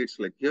 and good deeds.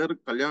 Like here,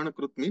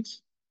 Kalyanakrut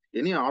means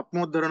any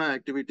Atmodharana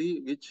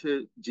activity which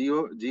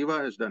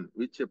Jiva has done,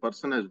 which a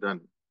person has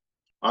done.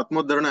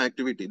 Atmodharana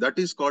activity, that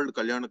is called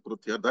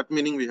Kalyanakrut here. That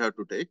meaning we have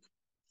to take.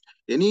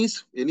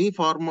 Any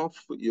form of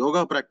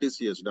yoga practice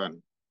he has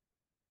done,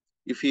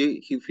 if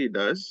he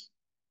does,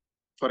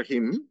 for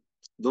him,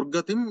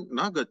 Durgatim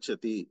na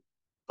gacchati.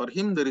 For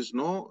him, there is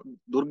no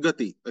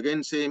Durgati.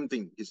 Again, same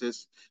thing. He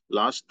says,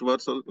 last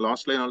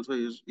line also,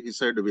 he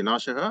said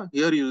Vinashaha.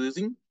 Here he is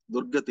using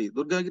Durgati.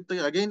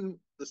 Durgati, again,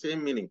 the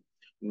same meaning.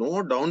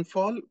 No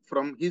downfall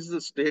from his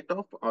state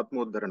of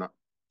Atmodharana.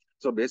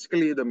 So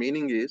basically, the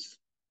meaning is,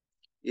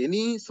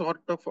 any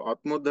sort of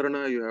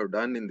Atmodharana you have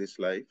done in this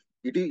life,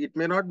 it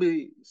may not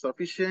be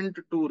sufficient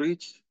to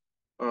reach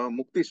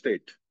Mukti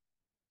state.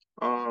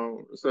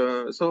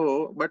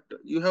 But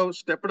you have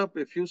stepped up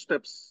a few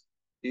steps.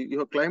 You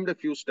have climbed a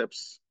few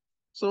steps.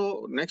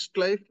 So next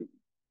life,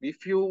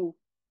 if you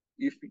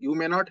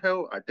may not have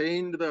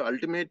attained the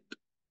ultimate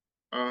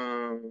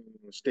uh,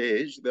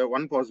 stage, the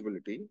one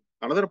possibility.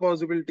 Another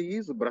possibility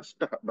is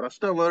brashta.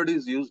 Brashta word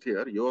is used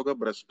here. Yoga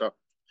brashta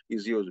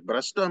is used.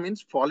 Brashta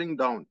means falling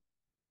down.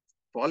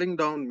 Falling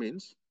down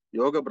means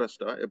yoga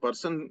brashta. A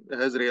person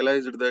has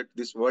realized that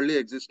this worldly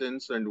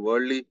existence and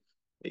worldly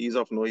is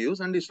of no use,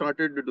 and he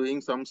started doing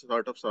some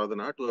sort of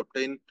sadhana to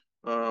obtain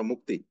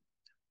mukti.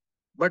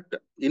 But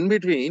in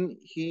between,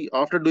 he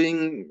after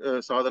doing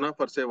sadhana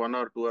for say 1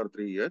 or 2 or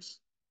 3 years,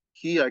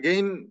 he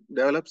again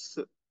develops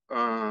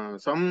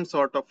some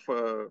sort of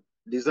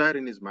desire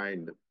in his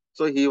mind.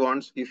 So he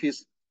wants, if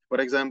he's,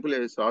 for example,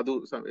 a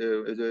sadhu,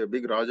 a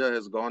big Raja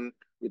has gone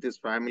with his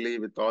family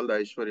with all the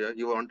Aishwarya,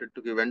 he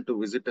went to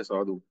visit a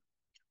sadhu.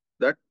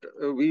 That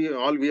we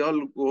all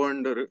go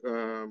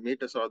and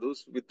meet a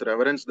sadhus with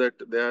reverence that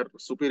they are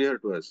superior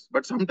to us.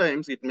 But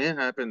sometimes it may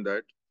happen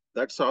that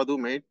that sadhu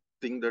may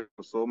think that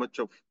so much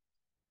of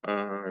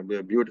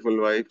a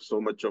beautiful wife, so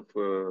much of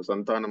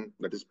santanam,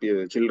 that is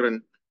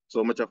children,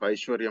 so much of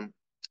aishwaryam.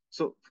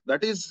 So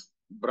that is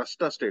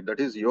brashta state, that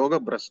is yoga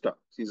brashta.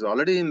 He's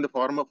already in the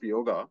form of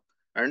yoga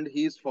and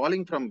he is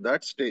falling from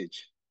that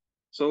stage.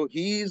 So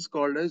he is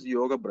called as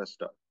yoga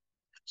brashta.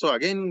 So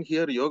again,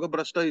 here Yoga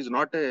Brashta is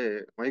not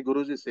a, my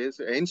Guruji says,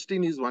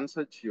 Einstein is one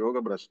such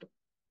Yoga Brashta.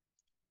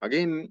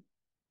 Again,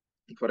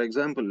 for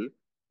example,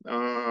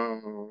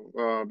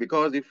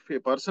 because if a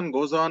person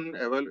goes on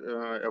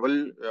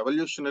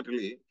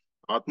evolutionarily,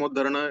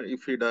 Atmodharana,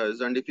 if he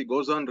does, and if he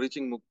goes on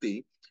reaching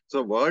Mukti,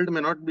 so world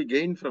may not be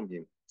gained from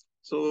him.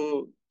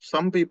 So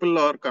some people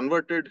are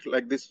converted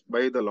like this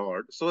by the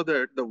Lord so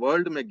that the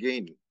world may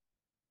gain.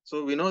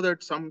 So we know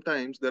that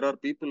sometimes there are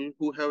people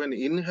who have an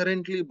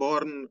inherently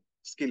born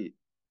skill.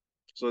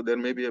 So there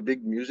may be a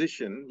big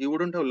musician. He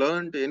wouldn't have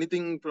learned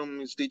anything from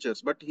his teachers,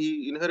 but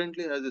he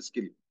inherently has a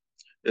skill.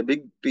 A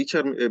big teacher,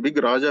 a big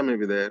Raja may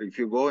be there. If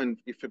you go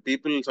and if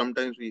people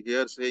sometimes we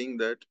hear saying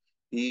that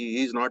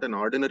he is not an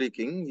ordinary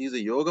king, he is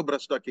a Yoga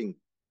Brashta king.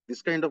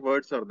 This kind of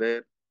words are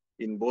there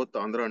in both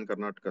Andhra and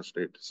Karnataka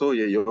state. So a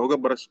Yoga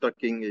Brashta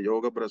king, a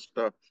Yoga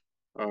Brashta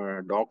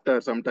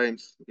doctor,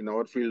 sometimes in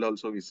our field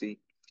also we see.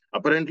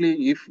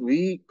 Apparently, if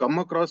we come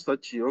across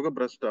such Yoga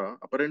Brashta,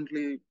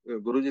 apparently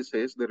Guruji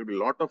says there will be a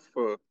lot of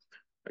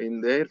in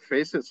their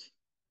faces,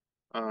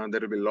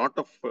 there will be a lot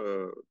of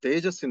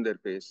tejas in their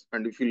face.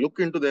 And if you look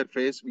into their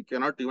face, we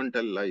cannot even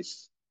tell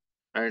lies.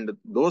 And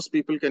those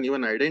people can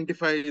even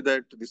identify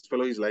that this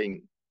fellow is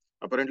lying.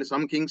 Apparently,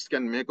 some kings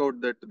can make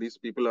out that these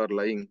people are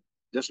lying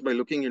just by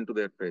looking into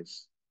their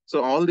face.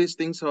 So all these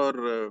things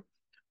are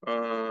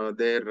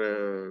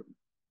there.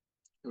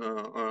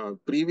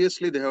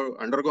 Previously, they have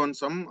undergone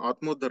some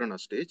Atmodharana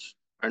stage,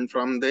 and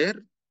from there,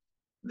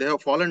 they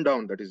have fallen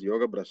down, that is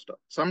yoga brashta.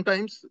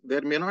 Sometimes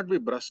there may not be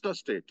brashta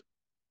state.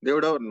 They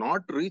would have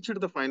not reached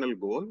the final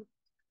goal,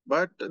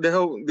 but they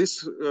have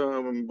this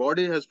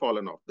body has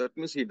fallen off. That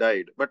means he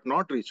died, but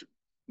not reached.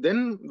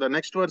 Then the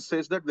next verse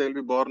says that they will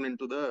be born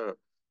into the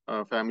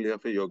family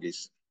of a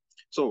yogis.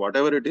 So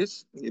whatever it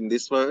is, in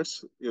this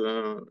verse,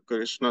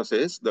 Krishna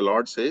says, the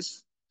Lord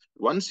says,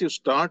 once you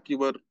start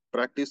your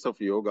practice of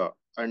yoga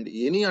and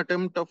any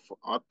attempt of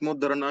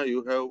atmodharana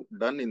you have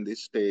done in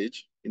this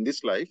stage, in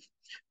this life,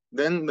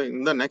 then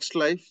in the next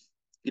life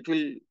it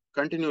will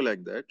continue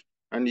like that,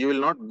 and you will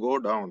not go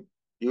down.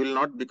 You will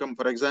not become,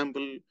 for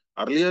example,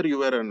 earlier you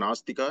were an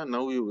astika,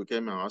 now you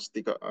became an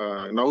astika.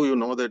 Now you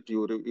know that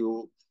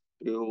you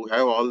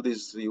have all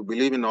these, you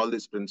believe in all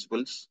these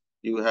principles,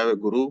 you have a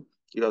guru,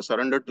 you have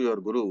surrendered to your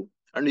guru,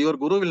 and your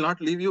guru will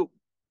not leave you.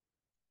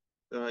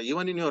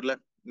 Even in your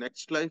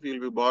next life you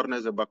will be born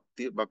as a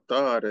bhakta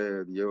or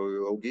a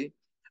yogi,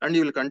 and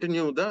you will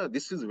continue the,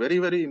 this is very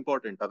very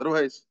important.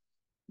 Otherwise,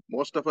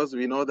 most of us,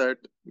 we know that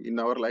in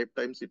our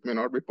lifetimes it may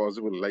not be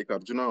possible. Like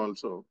Arjuna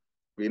also,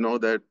 we know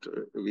that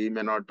we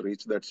may not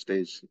reach that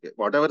stage.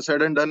 Whatever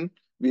said and done,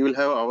 we will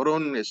have our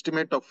own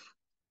estimate of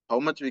how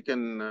much we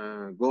can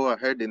go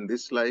ahead in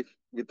this life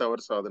with our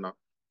sadhana,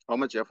 how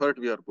much effort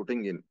we are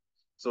putting in.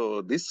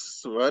 So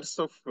this verse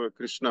of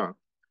Krishna,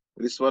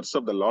 this verse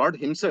of the Lord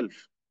himself,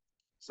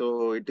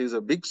 so it is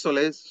a big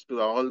solace to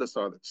all the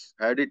sadhaks.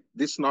 Had it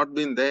this not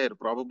been there,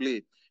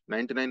 probably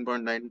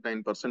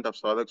 99.99% of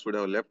sadhaks would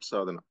have left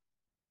sadhana.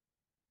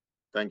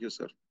 Thank you,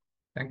 sir.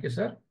 Thank you,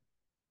 sir,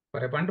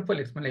 for a wonderful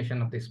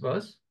explanation of this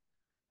verse.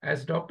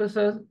 As Dr.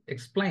 Sir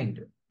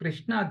explained,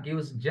 Krishna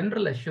gives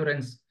general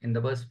assurance in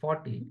the verse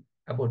 40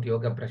 about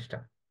Yoga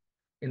Brashta.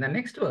 In the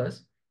next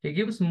verse, he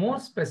gives more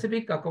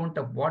specific account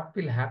of what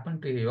will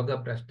happen to a Yoga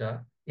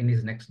Brashta in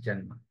his next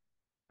Janma.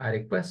 I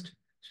request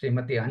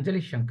Srimati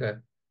Anjali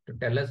Shankar to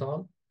tell us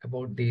all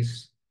about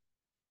these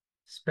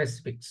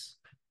specifics.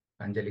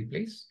 Anjali,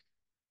 please.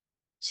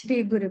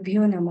 Shri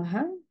Gurubhyo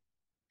Namaha.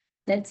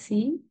 Let's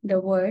see the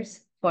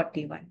verse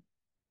 41.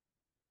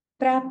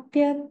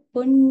 Prapya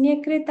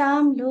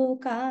punyakritam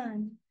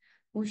lokan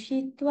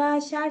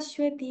ushitva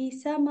shashwati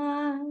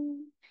samam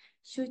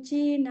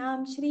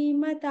shuchinam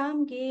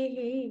shrimatam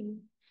gehe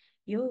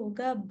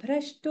yoga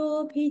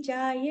bhrashto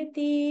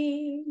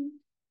bhijayate.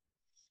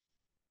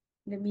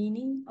 The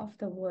meaning of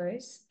the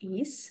verse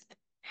is,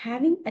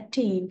 having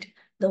attained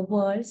the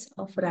worlds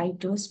of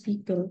righteous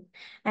people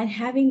and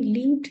having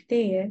lived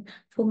there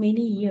for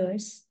many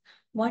years,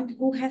 one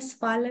who has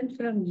fallen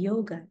from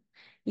yoga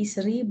is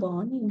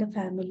reborn in the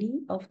family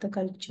of the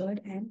cultured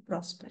and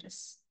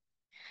prosperous.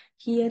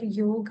 Here,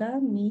 yoga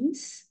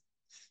means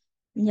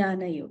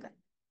Jnana Yoga.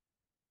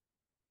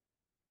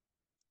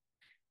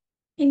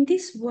 In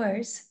this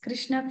verse,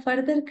 Krishna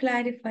further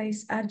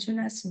clarifies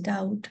Arjuna's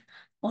doubt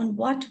on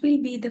what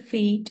will be the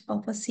fate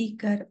of a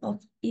seeker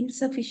of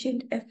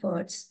insufficient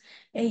efforts,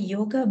 a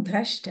yoga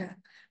bhrashta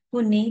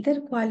who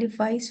neither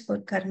qualifies for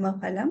karma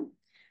phalam,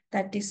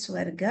 that is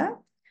swarga,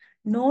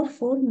 nor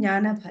for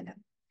jnana phalam,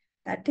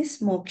 that is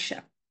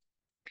moksha.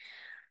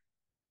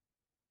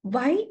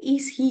 Why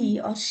is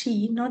he or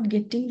she not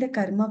getting the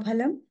karma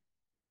phalam?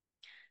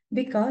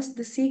 Because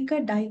the seeker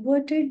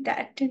diverted the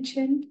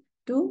attention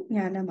to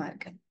jnana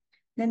marga.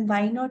 Then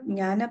why not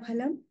jnana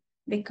phalam?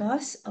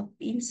 Because of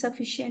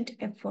insufficient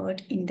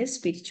effort in the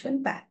spiritual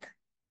path.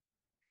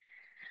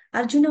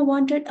 Arjuna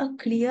wanted a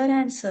clear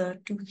answer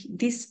to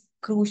this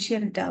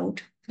crucial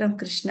doubt from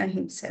Krishna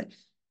himself.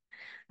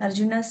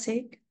 Arjuna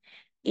said,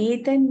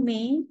 Etan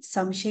me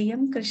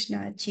samshayam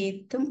Krishna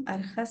chetum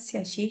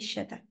arhasya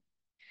sheshata.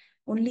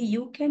 Only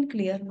you can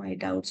clear my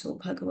doubts, O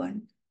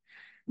Bhagavan,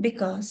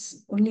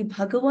 because only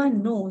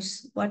Bhagavan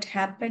knows what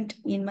happened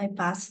in my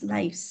past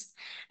lives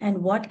and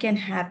what can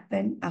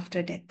happen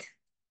after death.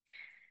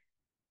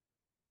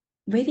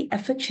 Very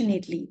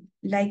affectionately,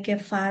 like a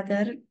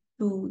father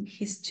to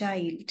his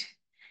child,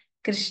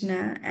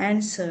 Krishna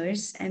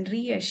answers and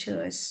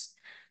reassures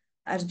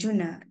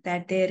Arjuna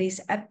that there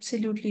is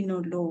absolutely no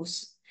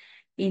loss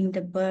in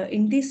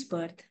this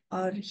birth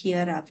or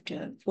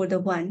hereafter for the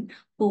one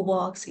who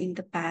walks in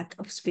the path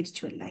of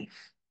spiritual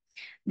life.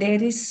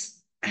 There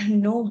is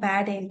no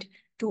bad end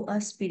to a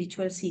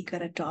spiritual seeker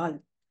at all.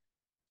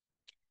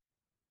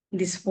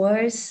 This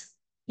verse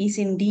is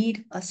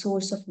indeed a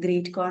source of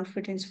great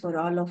confidence for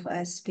all of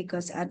us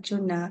because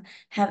Arjuna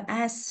have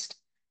asked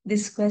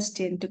this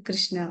question to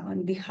Krishna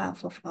on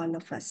behalf of all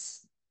of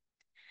us.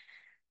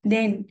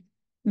 Then,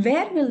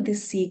 where will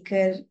this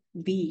seeker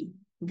be?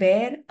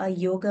 Where a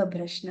yoga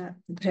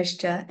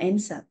bhrashta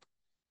ends up?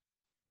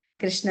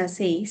 Krishna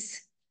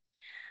says,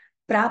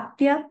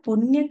 Prapya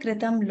punya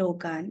kritam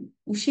lokan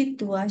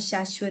ushitva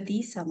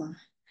shashwati sama.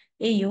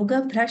 A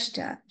yoga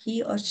bhrashta,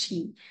 he or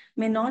she,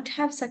 may not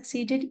have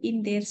succeeded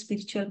in their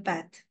spiritual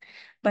path,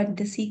 but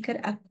the seeker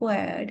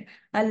acquired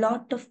a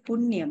lot of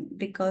punyam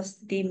because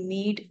they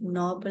made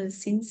noble,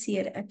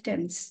 sincere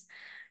attempts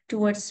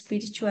towards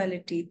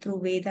spirituality through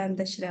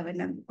Vedanta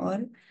Shravanam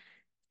or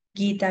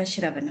Gita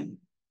Shravanam.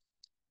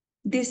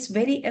 This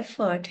very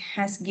effort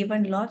has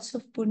given lots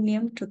of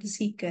punyam to the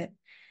seeker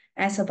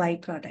as a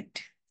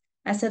byproduct.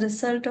 As a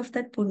result of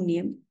that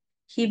punyam,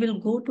 he will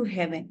go to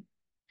heaven.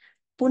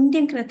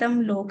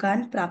 Punyakritam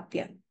lokan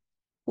prapya.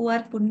 Who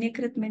are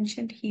punyakrit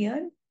mentioned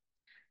here?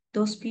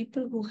 Those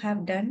people who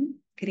have done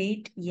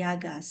great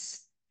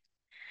yagas.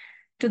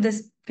 To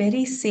this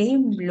very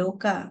same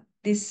loka,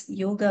 this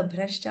yoga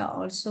bhrashta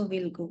also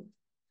will go.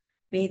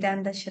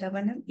 Vedanta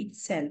Shravanam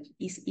itself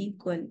is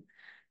equal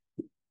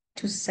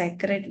to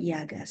sacred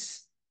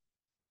yagas.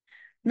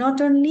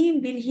 Not only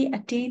will he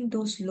attain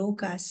those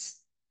lokas,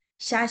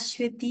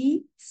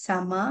 Shashwati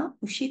Sama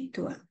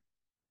Ushitva,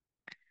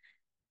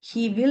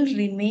 he will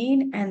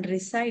remain and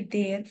reside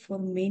there for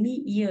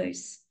many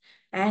years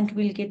and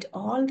will get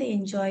all the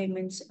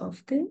enjoyments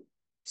of the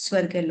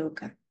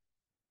Swargaloka.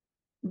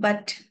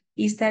 But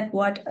is that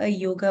what a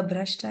yoga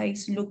bhrashta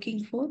is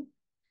looking for?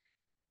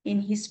 In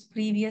his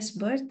previous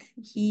birth,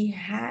 he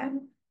have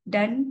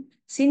done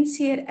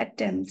sincere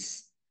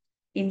attempts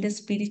in the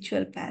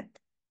spiritual path.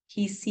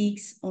 He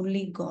seeks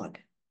only God.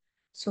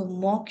 So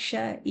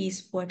moksha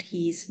is what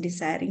he is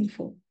desiring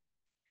for.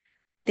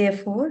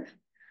 Therefore,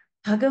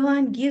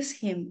 Bhagavan gives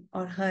him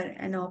or her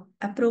an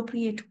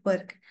appropriate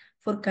work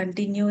for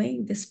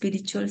continuing the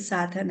spiritual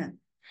sadhana.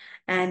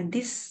 And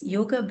this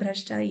yoga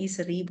bhrashta is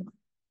reborn.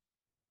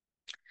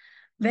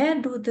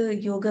 Where do the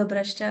yoga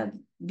bhrashta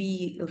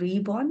be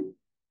reborn?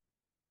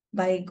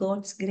 By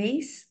God's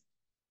grace,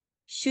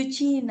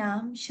 Shuchi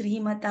Nam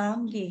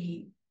Shrimatam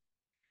Gehi,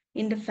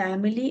 in the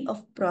family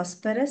of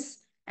prosperous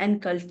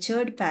and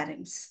cultured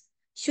parents.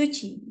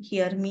 Shuchi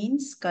here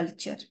means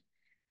culture,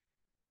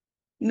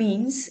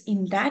 means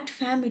in that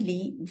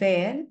family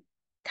where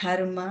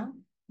dharma,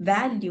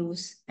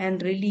 values,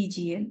 and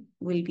religion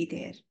will be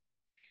there.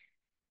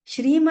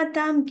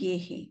 Shrimatam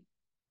Gehe,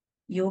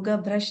 Yoga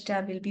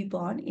Bhrashta will be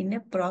born in a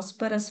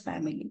prosperous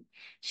family.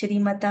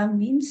 Shrimatam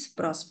means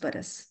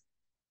prosperous.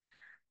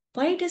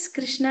 Why does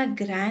Krishna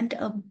grant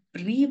a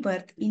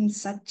rebirth in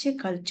such a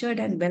cultured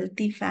and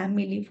wealthy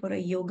family for a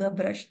yoga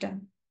bhrashta?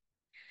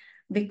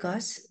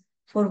 Because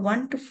for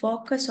one to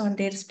focus on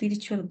their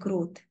spiritual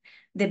growth,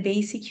 the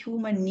basic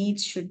human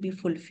needs should be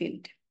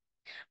fulfilled.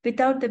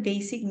 Without the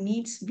basic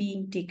needs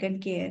being taken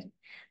care,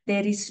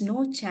 there is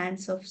no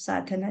chance of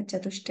sadhana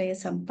chatushtaya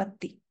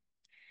sampatti.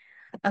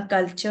 A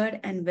cultured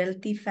and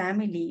wealthy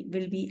family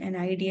will be an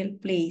ideal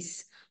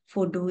place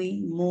for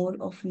doing more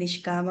of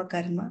nishkama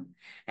karma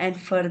and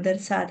further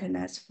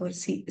sadhanas for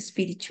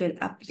spiritual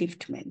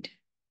upliftment.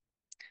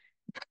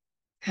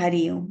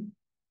 Hari Om.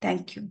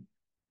 Thank you.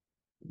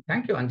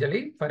 Thank you,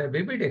 Anjali, for a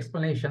vivid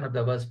explanation of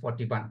the verse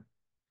 41.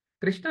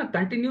 Krishna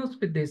continues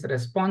with this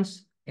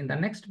response in the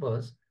next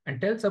verse and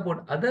tells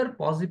about other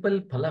possible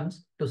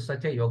phalams to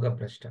such a yoga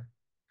bhrashta.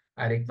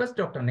 I request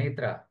Dr.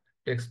 Netra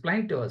to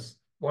explain to us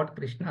what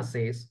Krishna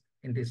says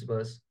in this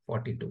verse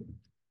 42.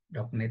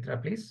 Dr.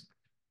 Netra, please.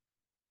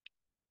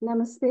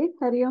 Namaste,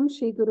 Hari Om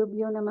Shri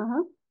Gurubhyo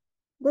Namaha.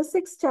 The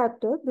sixth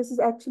chapter, this is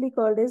actually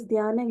called as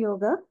Dhyana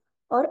Yoga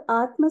or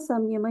Atma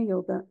Samyama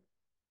Yoga.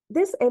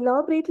 This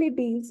elaborately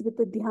deals with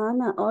the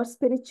dhyana or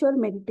spiritual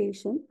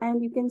meditation,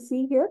 and you can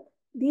see here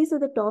these are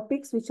the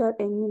topics which are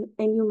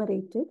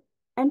enumerated.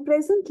 And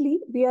presently,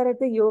 we are at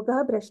the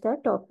Yoga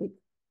Brashta topic.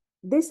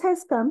 This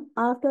has come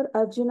after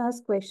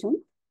Arjuna's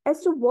question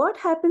as to what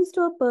happens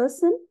to a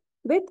person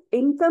with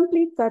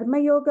incomplete Karma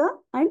Yoga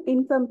and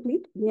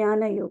incomplete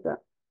Jnana Yoga.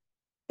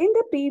 In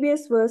the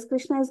previous verse,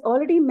 Krishna has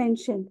already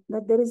mentioned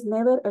that there is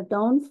never a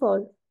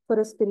downfall for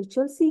a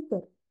spiritual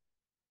seeker.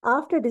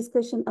 After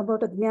discussion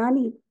about a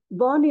Jnani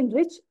born in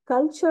rich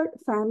cultured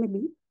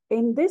family,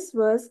 in this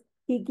verse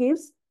he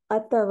gives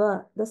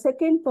Atava, the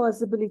second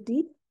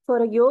possibility for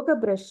a Yoga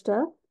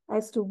Brashta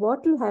as to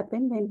what will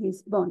happen when he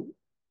is born.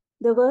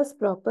 The verse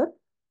proper,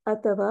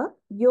 Atava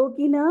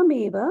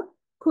Yoginameva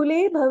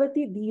Kule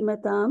Bhavati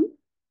Dhimatam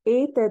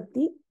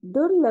Etaddi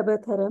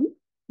Durlabhatharam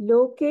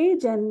Loke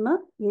Janma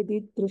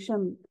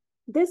Yadidrusham.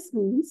 This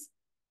means,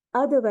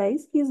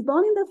 otherwise, he is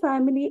born in the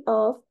family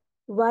of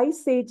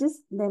wise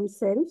sages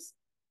themselves.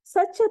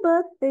 Such a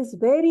birth is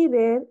very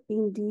rare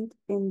indeed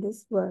in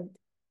this world.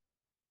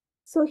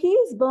 So he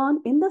is born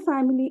in the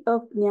family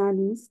of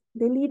Jnanis.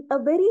 They lead a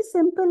very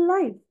simple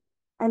life.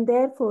 And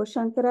therefore,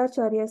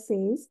 Shankaracharya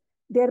says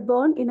they are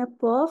born in a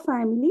poor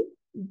family,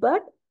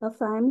 but a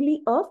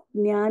family of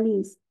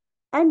Jnanis.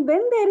 And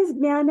when there is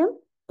Jnanam,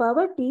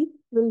 poverty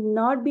will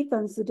not be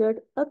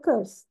considered a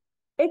curse.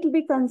 It will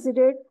be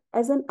considered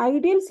as an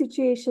ideal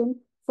situation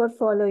for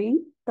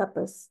following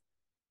tapas.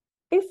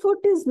 If food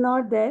is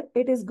not there,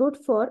 it is good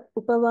for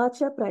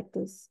upavacha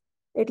practice.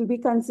 It will be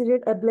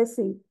considered a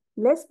blessing.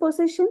 Less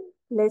possession,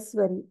 less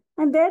worry.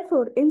 And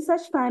therefore, in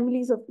such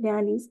families of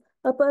jnanis,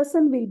 a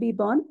person will be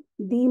born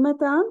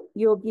Dhimatam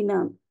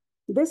Yoginam.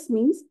 This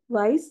means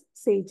wise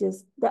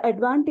sages. The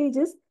advantage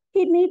is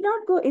he need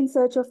not go in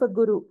search of a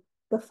guru.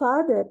 The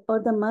father or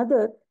the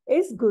mother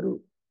is guru.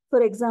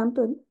 For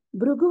example,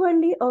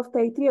 Bhruguvalli of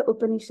Taittiriya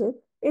Upanishad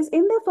is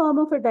in the form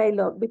of a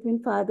dialogue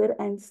between father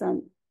and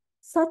son.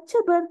 Such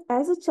a birth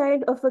as a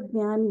child of a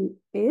jnani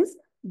is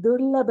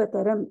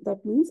durlabhataram.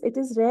 That means it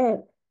is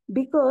rare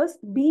because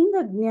being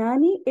a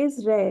jnani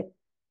is rare.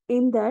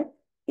 In that,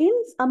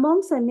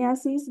 among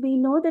sannyasis, we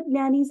know that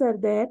jnanis are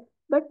there,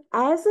 but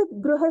as a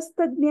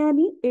grihastha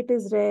jnani, it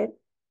is rare.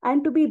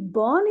 And to be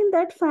born in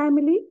that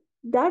family,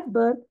 that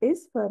birth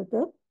is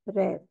further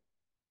rare.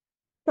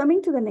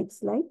 Coming to the next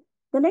slide.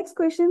 The next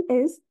question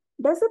is,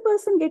 does a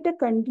person get a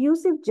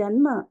conducive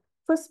janma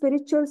for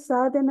spiritual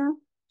sadhana?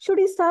 Should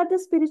he start the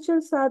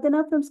spiritual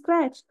sadhana from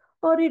scratch,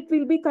 or it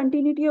will be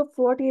continuity of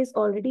what he has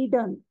already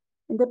done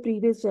in the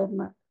previous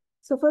janma?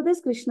 So for this,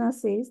 Krishna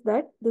says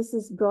that this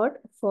is brought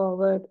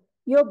forward.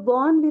 You're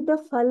born with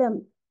the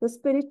phalam, the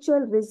spiritual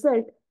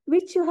result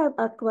which you have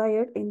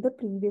acquired in the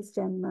previous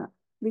janma,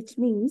 which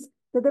means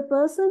that the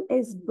person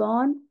is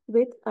born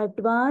with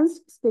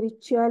advanced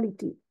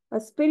spirituality, a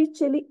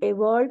spiritually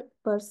evolved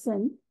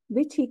person,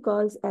 which he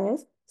calls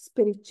as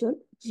spiritual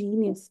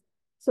genius.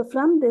 So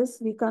from this,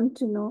 we come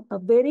to know a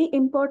very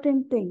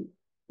important thing.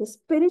 The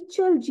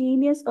spiritual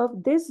genius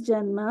of this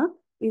Janma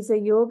is a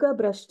Yoga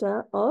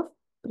Brashta of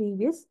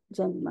previous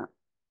Janma.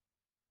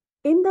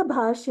 In the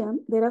Bhashyam,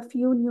 there are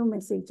few new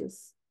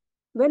messages.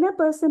 When a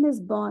person is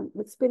born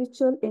with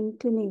spiritual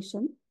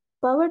inclination,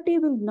 poverty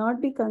will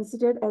not be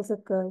considered as a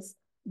curse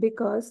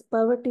because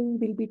poverty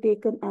will be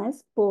taken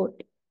as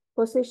port,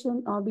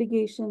 possession,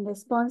 obligation,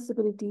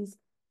 responsibilities,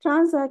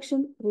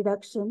 transaction,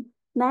 reduction,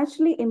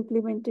 naturally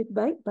implemented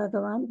by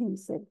Bhagavan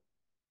himself.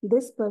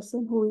 This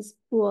person who is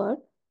poor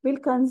will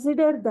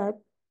consider that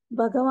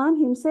Bhagavan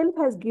himself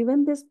has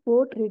given this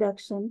port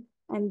reduction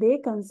and they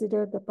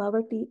consider the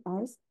poverty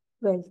as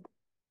wealth.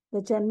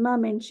 The Janma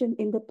mentioned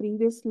in the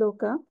previous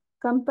sloka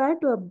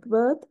compared to a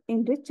birth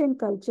in rich and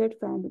cultured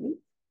family,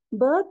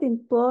 birth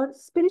in poor,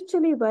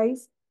 spiritually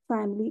wise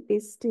family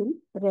is still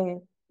rare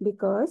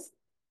because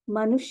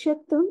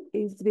Manushyatvam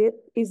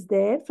is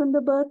there from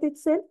the birth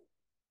itself,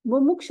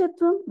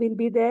 Mumukshatvam will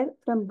be there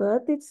from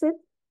birth itself,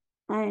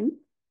 and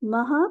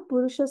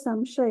Mahapurusha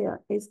Samshaya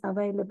is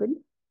available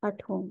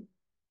at home.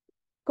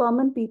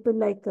 Common people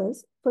like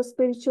us, for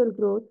spiritual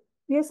growth,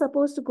 we are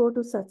supposed to go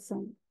to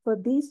satsang. For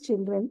these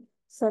children,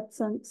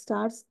 satsang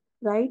starts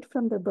right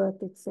from the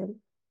birth itself.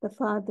 The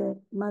father,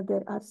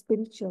 mother are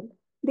spiritual.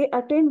 They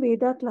attend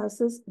Veda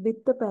classes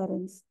with the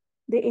parents.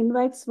 They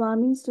invite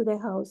swamis to their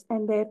house,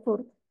 and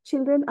therefore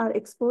children are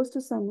exposed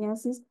to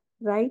sannyasis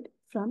right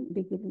from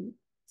beginning.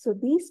 So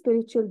these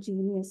spiritual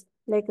genius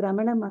like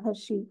Ramana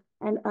Maharshi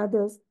and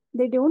others,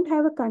 they don't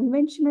have a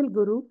conventional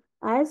guru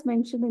as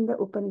mentioned in the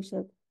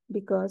Upanishad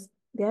because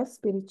they are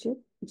spiritual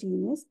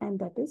genius and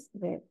that is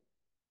rare.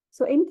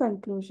 So in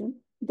conclusion,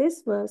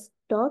 this verse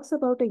talks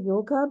about a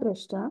yoga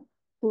brashta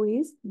who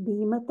is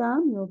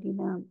Dhimatam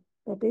Yoginam.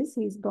 That is,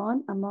 he is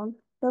born among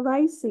the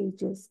wise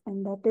sages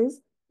and that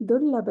is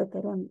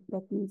Durlabhataram.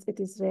 That means it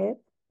is rare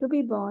to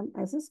be born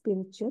as a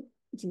spiritual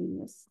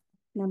genius.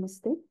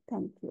 Namaste.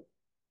 Thank you.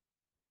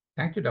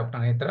 Thank you, Dr.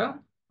 Netra,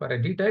 for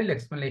a detailed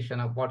explanation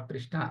of what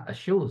Krishna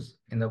assures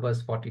in the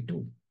verse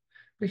 42.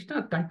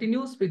 Krishna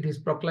continues with his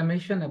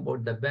proclamation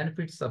about the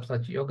benefits of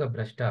such yoga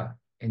brashta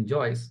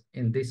enjoys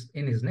in his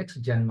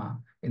next janma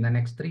in the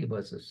next 3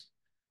 verses.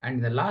 And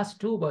in the last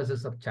 2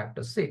 verses of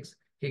chapter 6,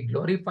 he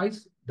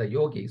glorifies the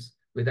yogis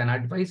with an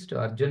advice to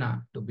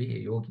Arjuna to be a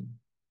yogi.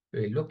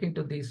 We will look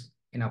into this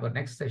in our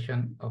next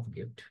session of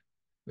Gift.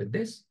 With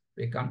this,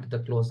 we come to the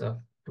close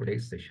of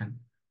today's session.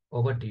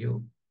 Over to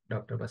you,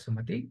 Dr.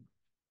 Vasumati.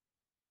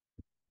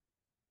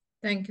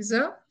 Thank you,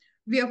 sir.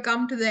 We have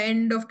come to the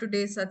end of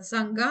today's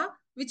satsanga,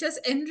 which has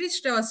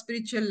enriched our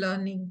spiritual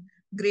learning.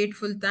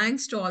 Grateful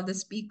thanks to all the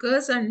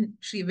speakers and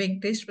Sri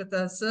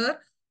Venkateshwara sir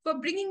for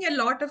bringing a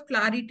lot of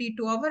clarity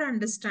to our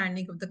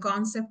understanding of the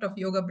concept of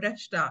Yoga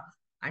Brashta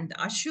and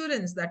the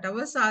assurance that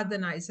our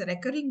sadhana is a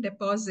recurring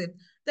deposit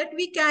that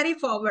we carry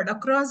forward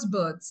across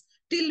births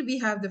till we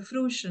have the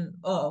fruition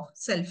of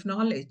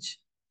self-knowledge.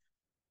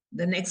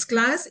 The next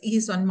class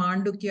is on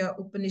Mandukya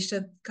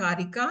Upanishad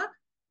Karika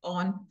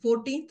on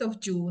 14th of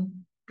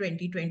June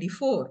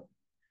 2024.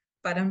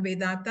 Param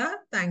Vedanta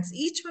thanks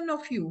each one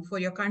of you for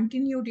your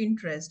continued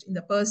interest in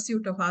the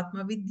pursuit of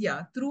Atma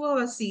Vidya through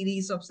our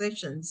series of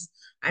sessions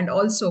and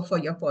also for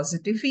your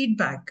positive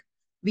feedback.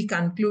 We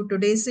conclude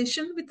today's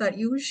session with our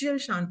usual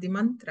Shanti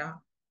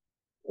mantra.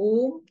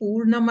 Om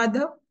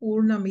Purnamada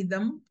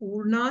Purnamidam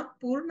Purnat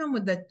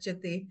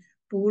Purnamudachyate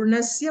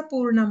Purnasya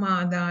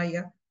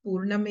Purnamadaya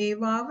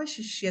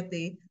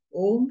Purnamevavashishyate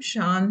Om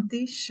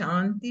Shanti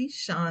Shanti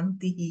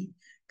Shanti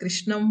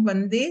Krishnam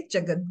Vande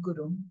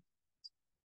Jagadgurum.